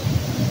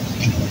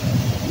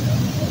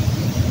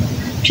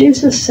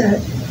 Jesus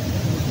said,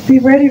 "Be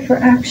ready for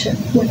action,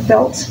 with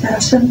belts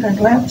fastened and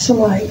lamps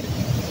alight.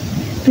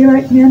 Be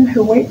like men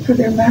who wait for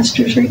their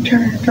master's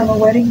return from a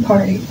wedding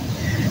party,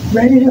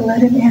 ready to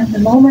let him in the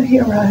moment he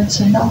arrives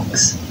and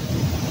knocks.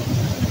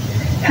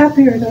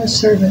 Happy are those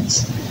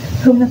servants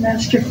whom the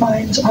master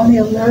finds on the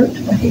alert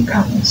when he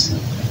comes.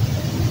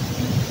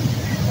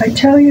 I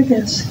tell you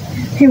this,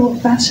 He will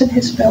fasten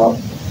his belt,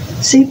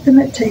 seat them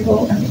at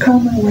table, and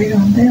come and wait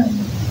on them.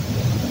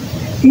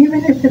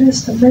 Even if it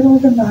is the middle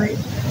of the night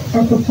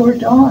or before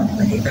dawn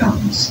when he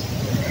comes,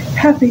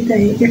 happy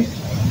they if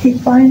he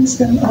finds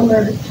them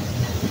alert.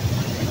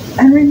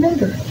 And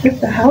remember, if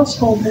the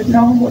household had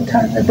known what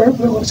time the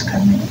burglar was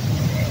coming,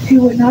 he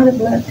would not have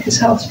let his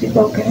house be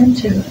broken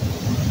into.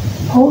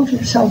 Hold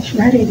yourselves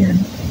ready then,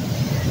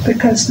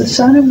 because the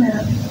Son of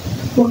Man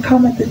will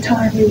come at the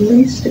time you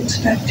least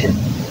expect him.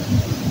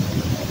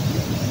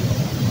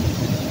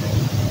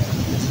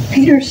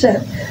 Peter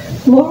said,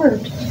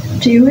 Lord,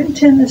 do you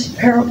intend this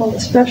parable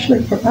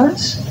especially for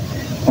us,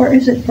 or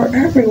is it for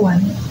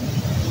everyone?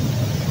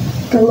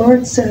 The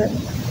Lord said,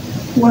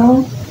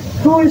 well,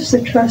 who is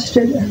the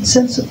trusted and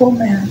sensible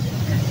man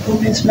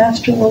whom his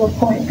master will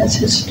appoint as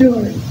his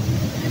steward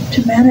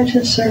to manage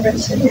his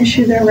servants and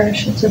issue their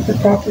rations at the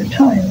proper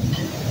time?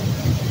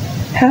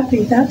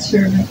 Happy that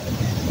servant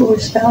who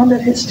is found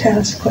at his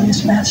task when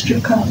his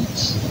master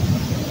comes.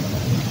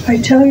 I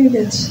tell you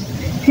this,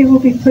 he will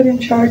be put in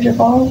charge of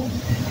all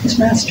his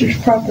master's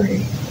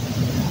property.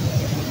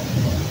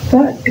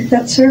 But if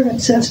that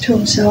servant says to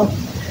himself,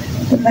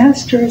 the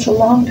master is a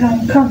long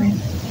time coming,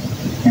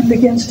 and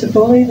begins to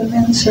bully the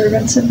men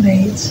servants and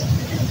maids,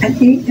 and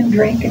eat and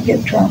drink and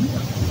get drunk,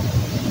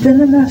 then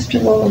the master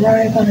will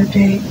arrive on a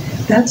day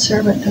that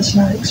servant does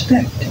not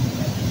expect,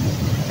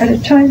 at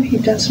a time he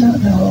does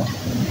not know,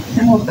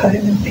 and will cut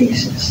him in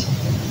pieces.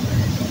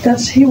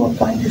 Thus he will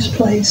find his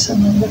place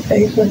among the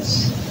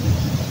faithless.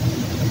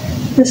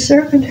 The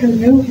servant who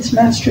knew his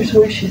master's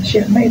wishes,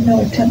 yet made no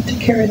attempt to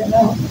carry them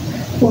out,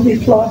 will be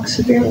flogged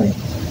severely.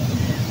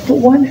 But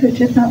one who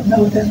did not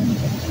know them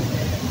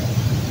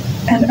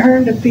and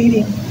earned a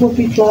beating will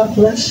be flogged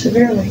less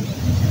severely.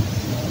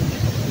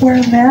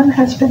 Where a man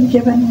has been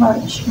given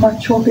much,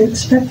 much will be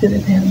expected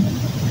of him.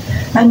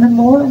 And the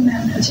more a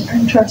man has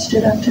been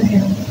entrusted unto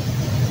him,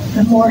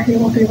 the more he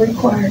will be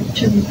required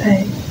to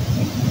repay.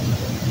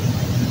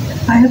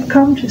 I have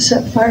come to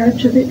set fire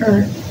to the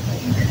earth,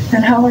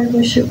 and how I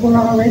wish it were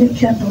already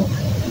kindled.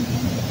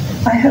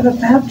 I have a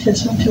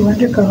baptism to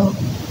undergo,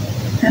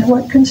 and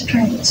what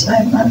constraints I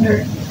am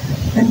under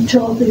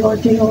until the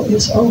ordeal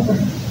is over.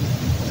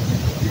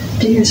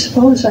 Do you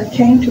suppose I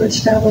came to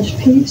establish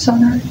peace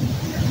on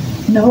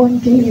earth? No,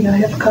 indeed, I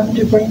have come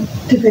to bring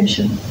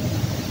division.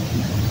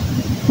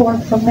 For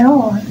from now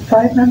on,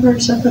 5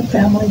 members of the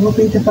family will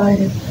be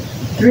divided,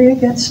 3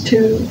 against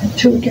 2, and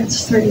 2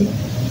 against 3.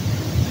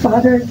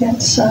 Father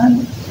against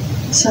son,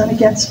 son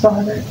against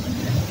father,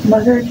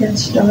 mother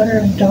against daughter,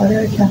 and daughter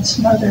against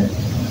mother,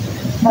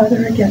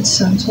 mother against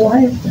son's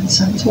wife, and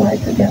son's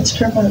wife against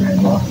her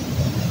mother-in-law.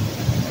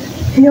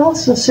 He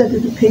also said to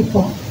the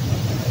people,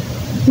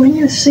 when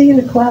you see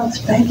the clouds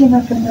banking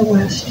up in the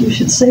west, you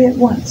should say at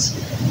once,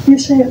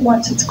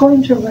 it's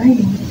going to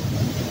rain.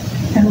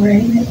 And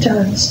rain it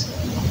does.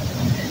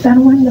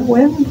 And when the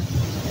wind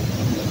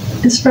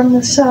is from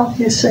the south,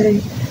 you say,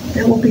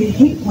 there will be a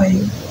heat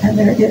wave, and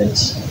there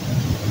is.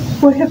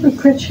 What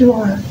hypocrites you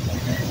are!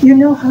 You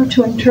know how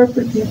to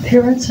interpret the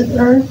appearance of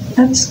earth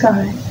and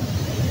sky.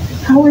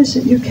 How is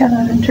it you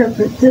cannot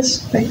interpret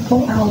this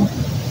fateful hour?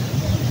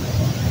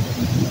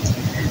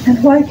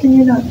 And why can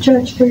you not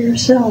judge for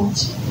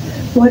yourselves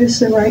what is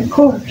the right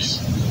course?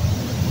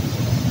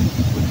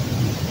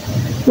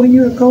 When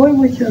you are going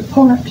with your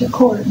opponent to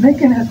court,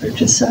 make an effort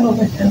to settle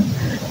with him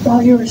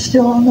while you are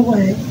still on the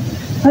way.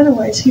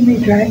 Otherwise, he may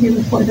drag you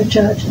before the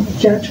judge, and the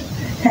judge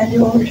hand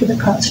you over to the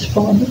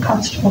constable, and the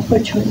constable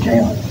put you in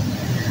jail.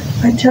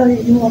 I tell you,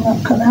 you will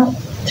not come out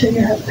till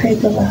you have paid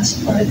the last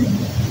farthing.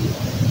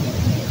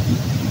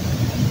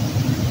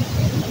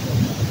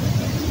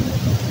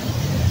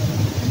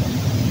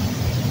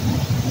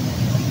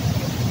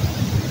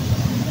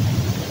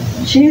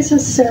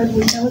 Jesus said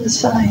we know the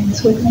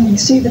signs. When we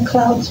see the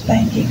clouds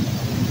banking,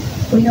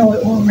 we know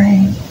it will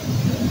rain.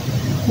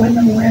 When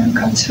the wind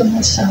comes from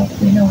the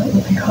south, we know it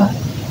will be hot.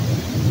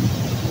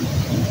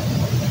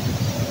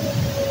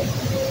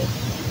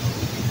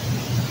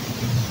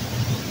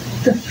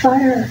 The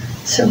fire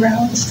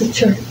surrounds the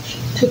church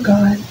to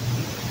God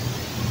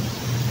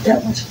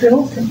that was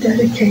built and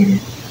dedicated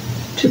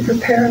to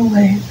prepare a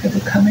way for the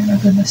coming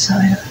of the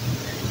Messiah,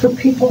 for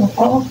people of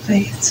all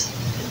faiths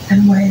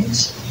and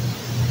ways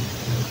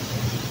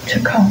to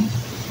come.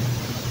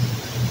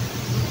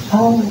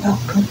 All are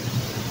welcome.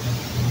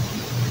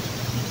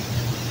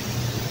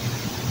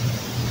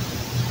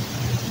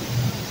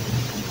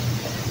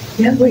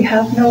 Yet we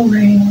have no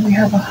rain. We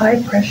have a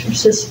high pressure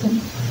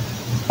system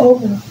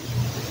over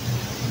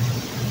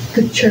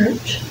the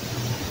church,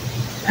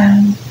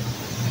 and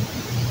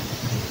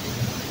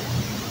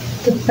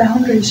the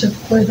boundaries of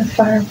where the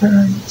fire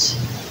burns.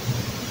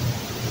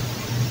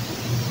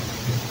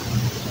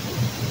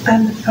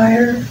 And the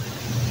fire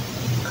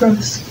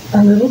grows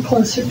a little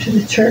closer to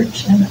the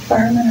church, and the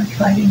firemen are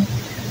fighting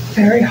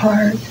very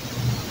hard,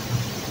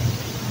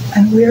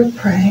 and we are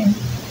praying.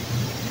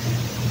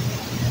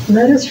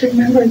 Let us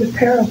remember the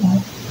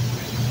parable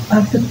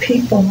of the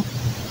people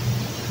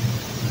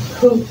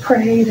who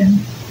prayed and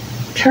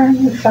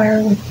turned the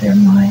fire with their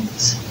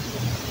minds.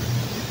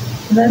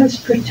 Let us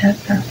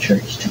protect our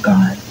church to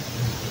God.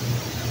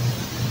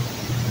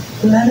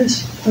 Let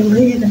us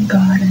believe in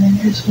God and in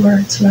His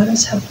words. Let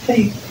us have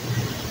faith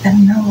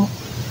and know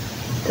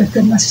that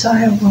the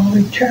Messiah will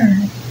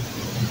return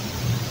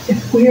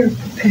if we are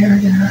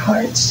prepared in our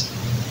hearts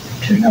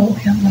to know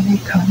Him when He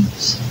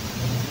comes.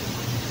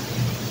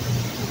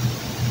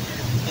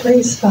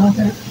 Please,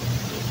 Father,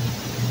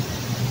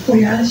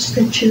 we ask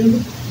that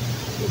you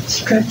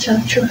stretch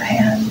out your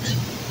hand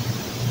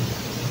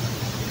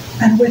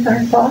and with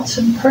our thoughts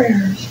and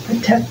prayers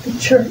protect the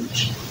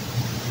church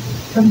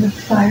from the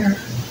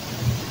fire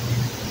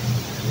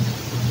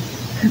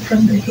and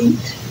from the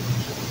heat.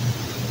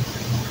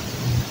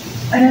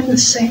 And in the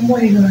same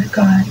way, Lord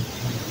God,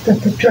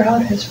 that the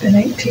drought has been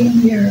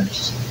 18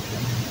 years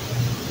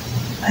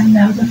and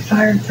now the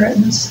fire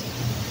threatens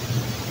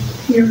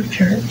your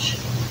church,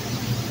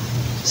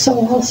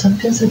 so also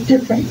does a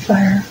different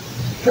fire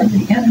from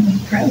the enemy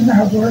threaten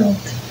our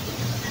world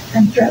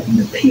and threaten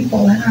the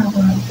people in our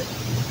world.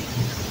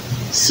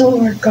 So,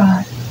 Lord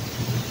God,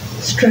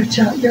 stretch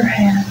out your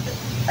hand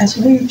as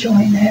we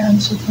join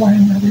hands with one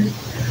another.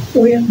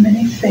 We have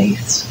many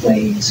faiths,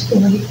 ways,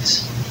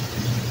 beliefs.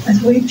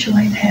 As we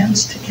join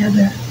hands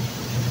together,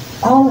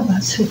 all of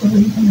us who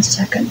believe in the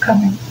second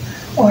coming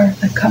or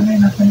the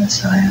coming of the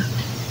Messiah,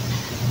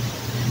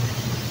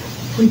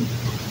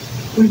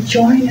 we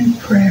join in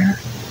prayer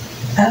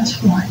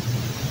as one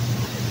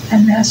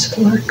and ask,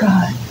 Lord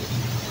God,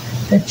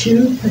 that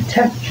you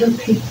protect your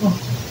people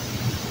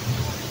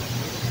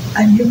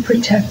and you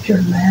protect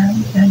your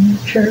land and your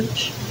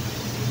church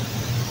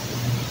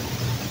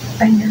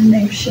and your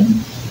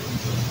nation,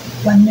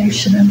 one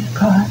nation under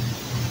God,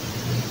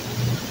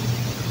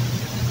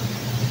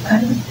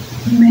 and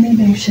many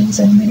nations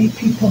and many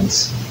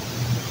peoples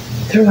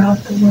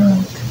throughout the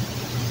world.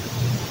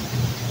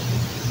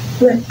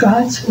 Let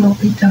God's will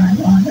be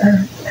done on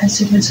earth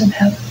as it is in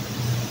heaven.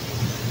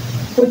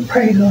 We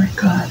pray, Lord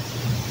God,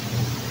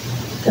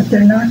 that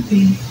there not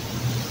be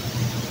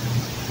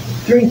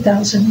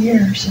 3,000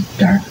 years of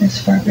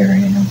darkness,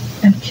 barbarian,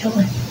 and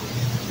killing,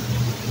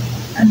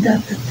 and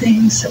that the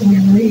things that we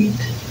read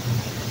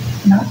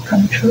not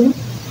come true,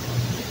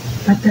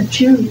 but that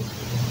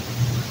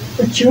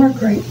your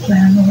great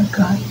plan, Lord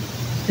God,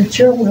 that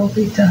your will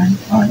be done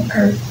on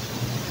earth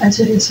as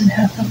it is in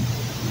heaven.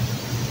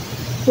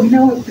 We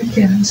know it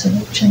begins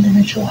in each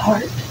individual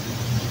heart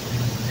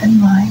and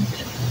mind.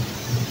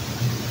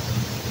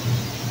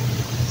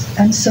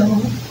 And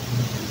so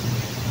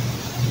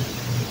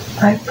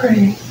I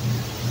pray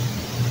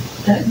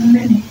that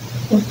many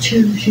will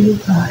choose you,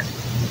 God.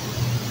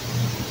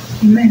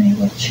 Many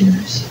will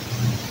choose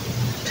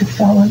to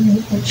follow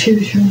you, will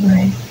choose your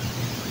way,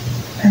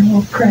 and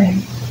will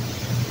pray.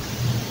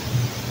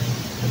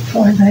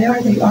 For they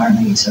are the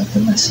armies of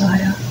the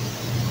Messiah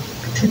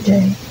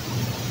today,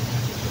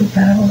 who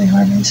battle the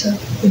armies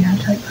of the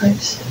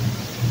Antichrist.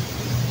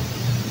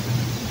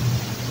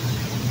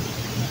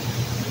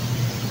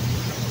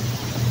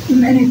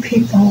 Many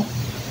people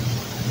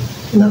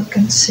look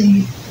and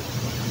see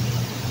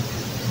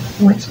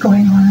what's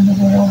going on in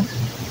the world,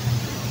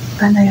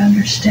 and they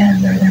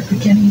understand, or they're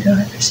beginning to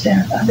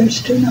understand.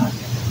 Others do not.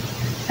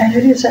 And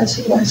it is as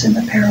it was in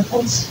the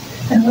parables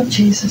and what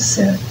Jesus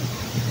said.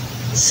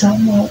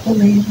 Some will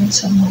believe and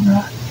some will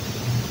not.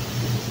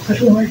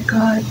 But Lord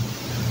God,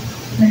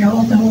 may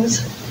all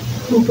those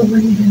who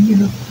believe in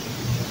you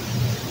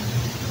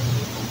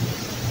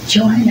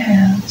join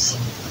hands,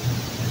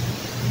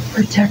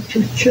 protect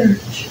your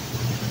church,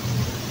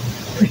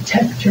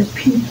 protect your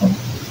people,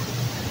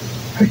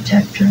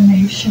 protect your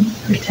nation,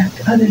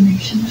 protect other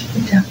nations,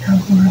 protect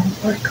our world,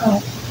 Lord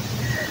God.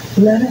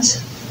 Let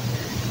us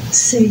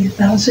see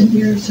 1,000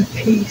 years of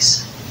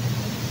peace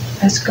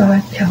as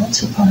God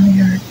counts upon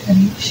the earth, and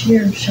each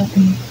year shall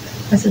be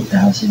as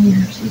 1,000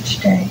 years each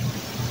day.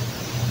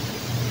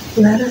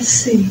 Let us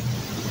see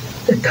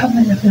the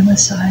coming of the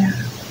Messiah,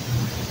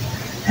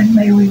 and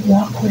may we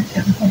walk with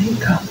him when he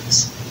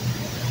comes.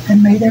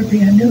 And may there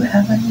be a new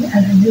heaven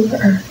and a new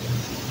earth,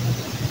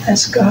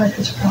 as God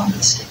has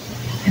promised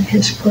in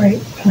his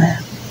great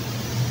plan.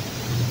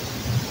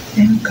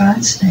 In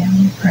God's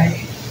name we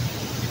pray.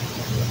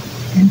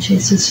 In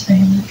Jesus'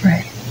 name we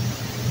pray.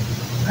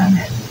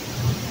 Amen.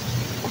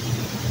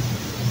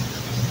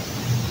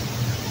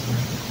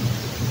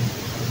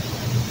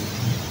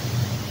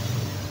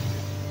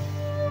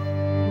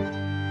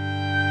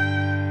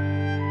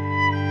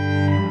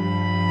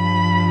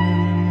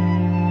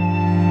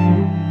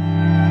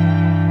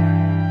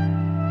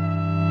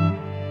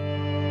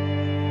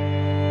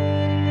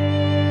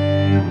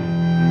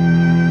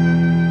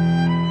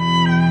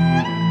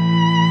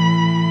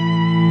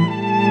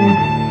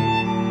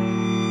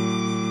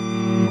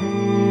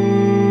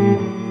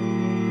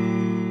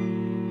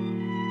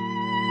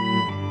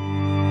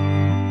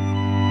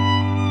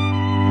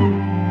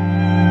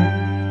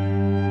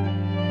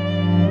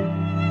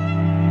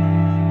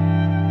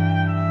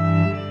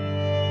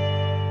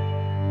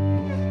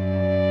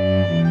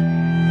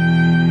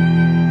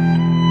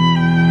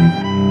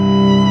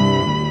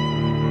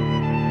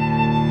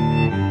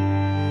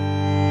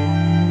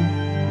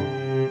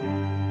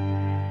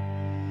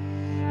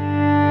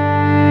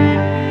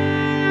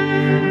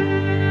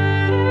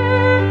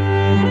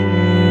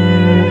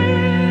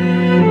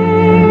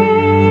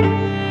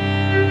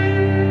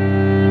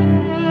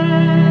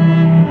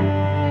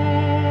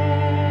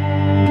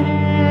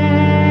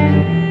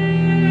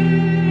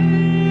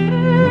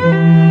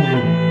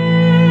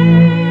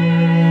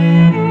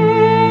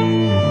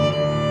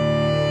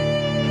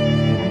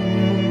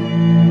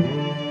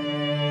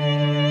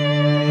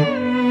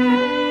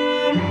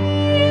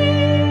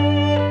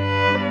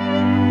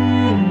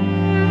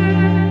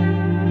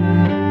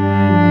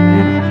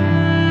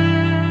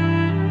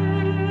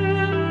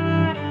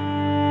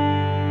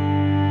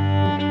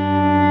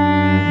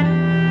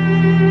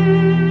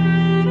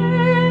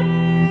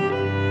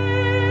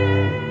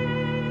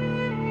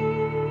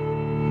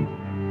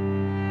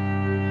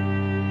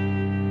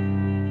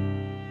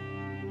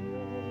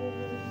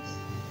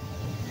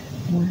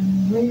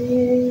 And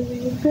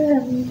we've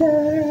been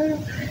there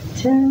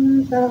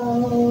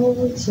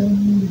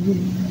 10,000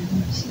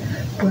 years,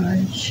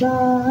 bright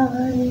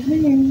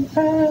shining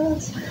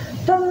as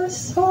the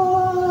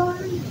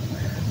sun.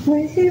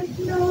 We've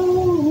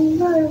known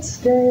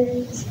last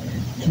days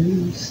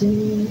to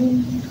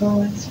sing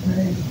God's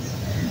praise.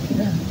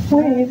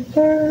 We've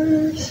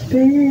first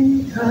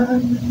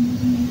begun.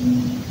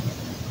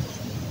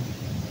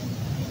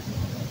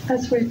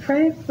 As we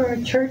pray for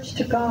a church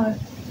to God,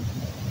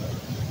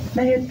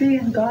 may it be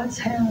in God's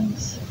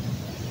hands,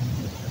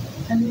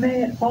 and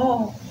may it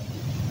all,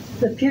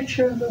 the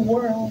future of the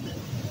world,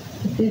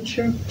 the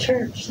future of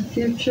church, the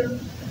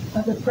future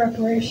of the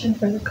preparation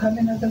for the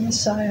coming of the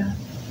Messiah,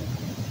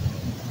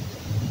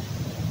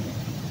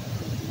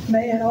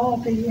 may it all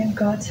be in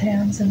God's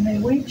hands, and may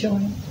we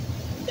join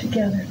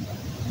together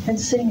in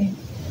singing.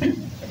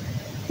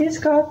 He's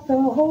got the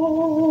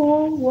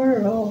whole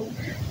world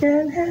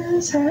in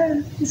his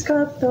hand. He's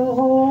got the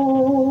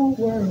whole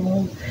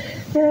world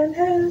in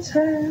his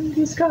hand.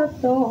 He's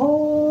got the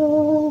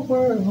whole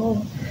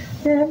world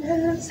in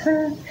his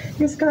hand.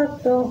 He's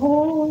got the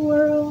whole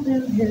world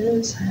in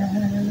his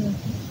hand.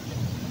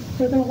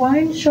 For the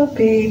wine shall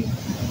be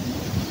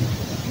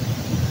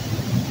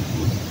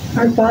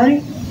our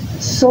body,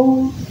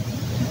 soul,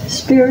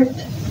 spirit,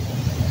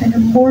 and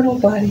immortal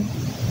body.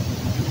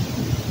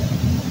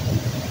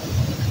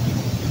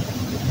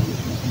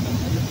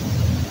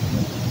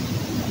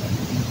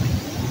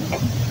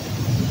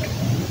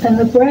 And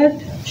the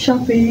bread shall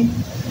be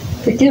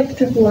the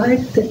gift of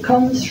life that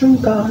comes from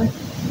God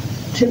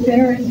to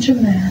enter into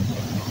man,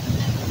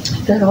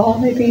 that all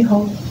may be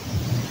whole.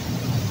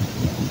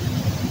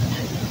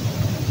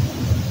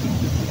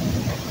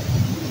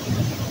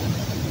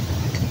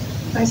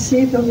 I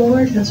see the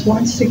Lord has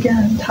once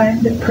again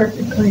timed it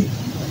perfectly,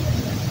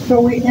 for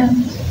we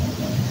end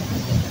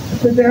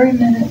at the very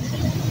minute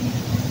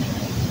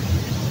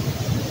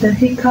that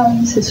He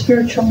comes, His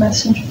spiritual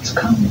messengers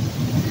come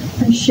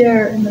and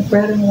share in the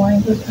bread and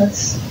wine with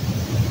us.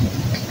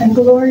 And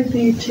glory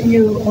be to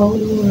you, O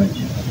Lord,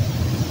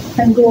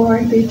 and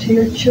glory be to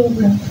your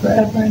children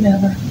forever and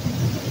ever.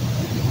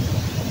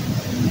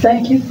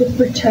 Thank you for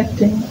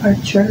protecting our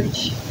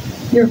church,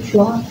 your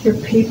flock, your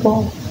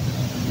people.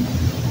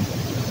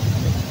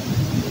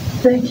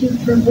 Thank you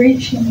for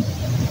reaching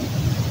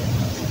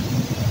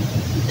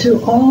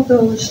to all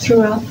those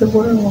throughout the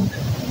world.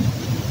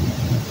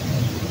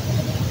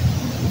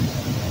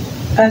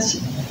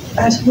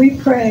 As we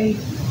pray,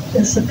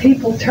 as the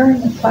people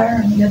turn the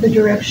fire in the other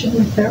direction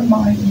with their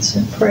minds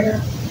in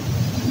prayer,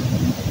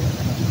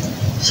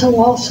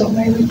 so also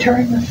may we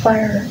turn the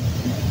fire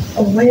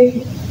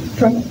away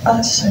from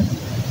us and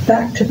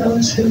back to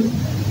those who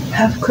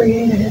have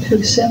created it,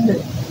 who send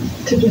it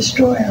to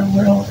destroy our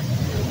world.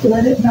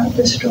 Let it not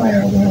destroy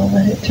our world,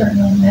 let it turn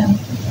on them.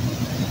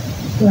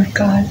 Lord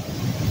God,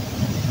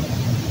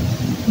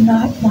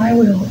 not my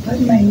will, but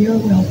may your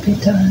will be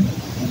done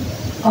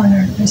on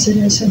earth as it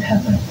is in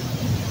heaven.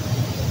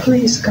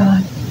 Please,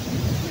 God,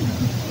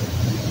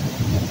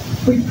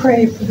 we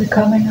pray for the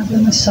coming of the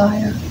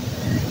Messiah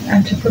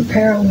and to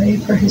prepare a way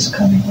for his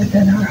coming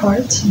within our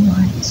hearts and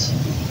minds.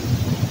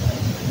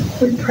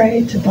 We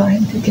pray to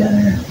bind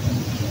together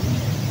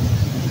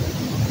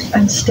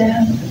and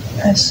stand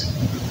as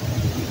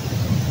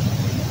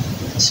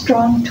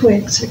strong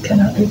twigs that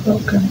cannot be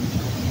broken.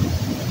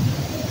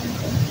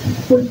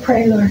 We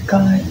pray, Lord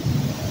God,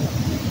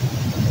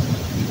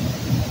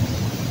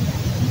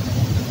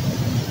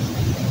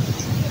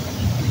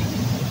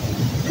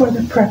 for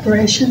the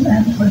preparation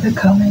and for the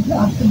coming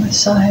of the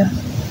Messiah.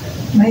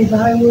 May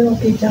thy will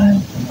be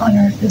done on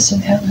earth as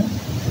in heaven.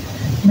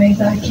 May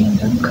thy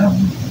kingdom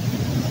come.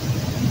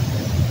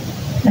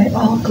 May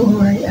all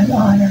glory and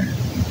honor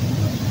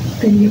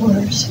be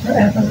yours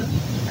forever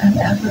and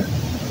ever.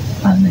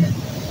 Amen.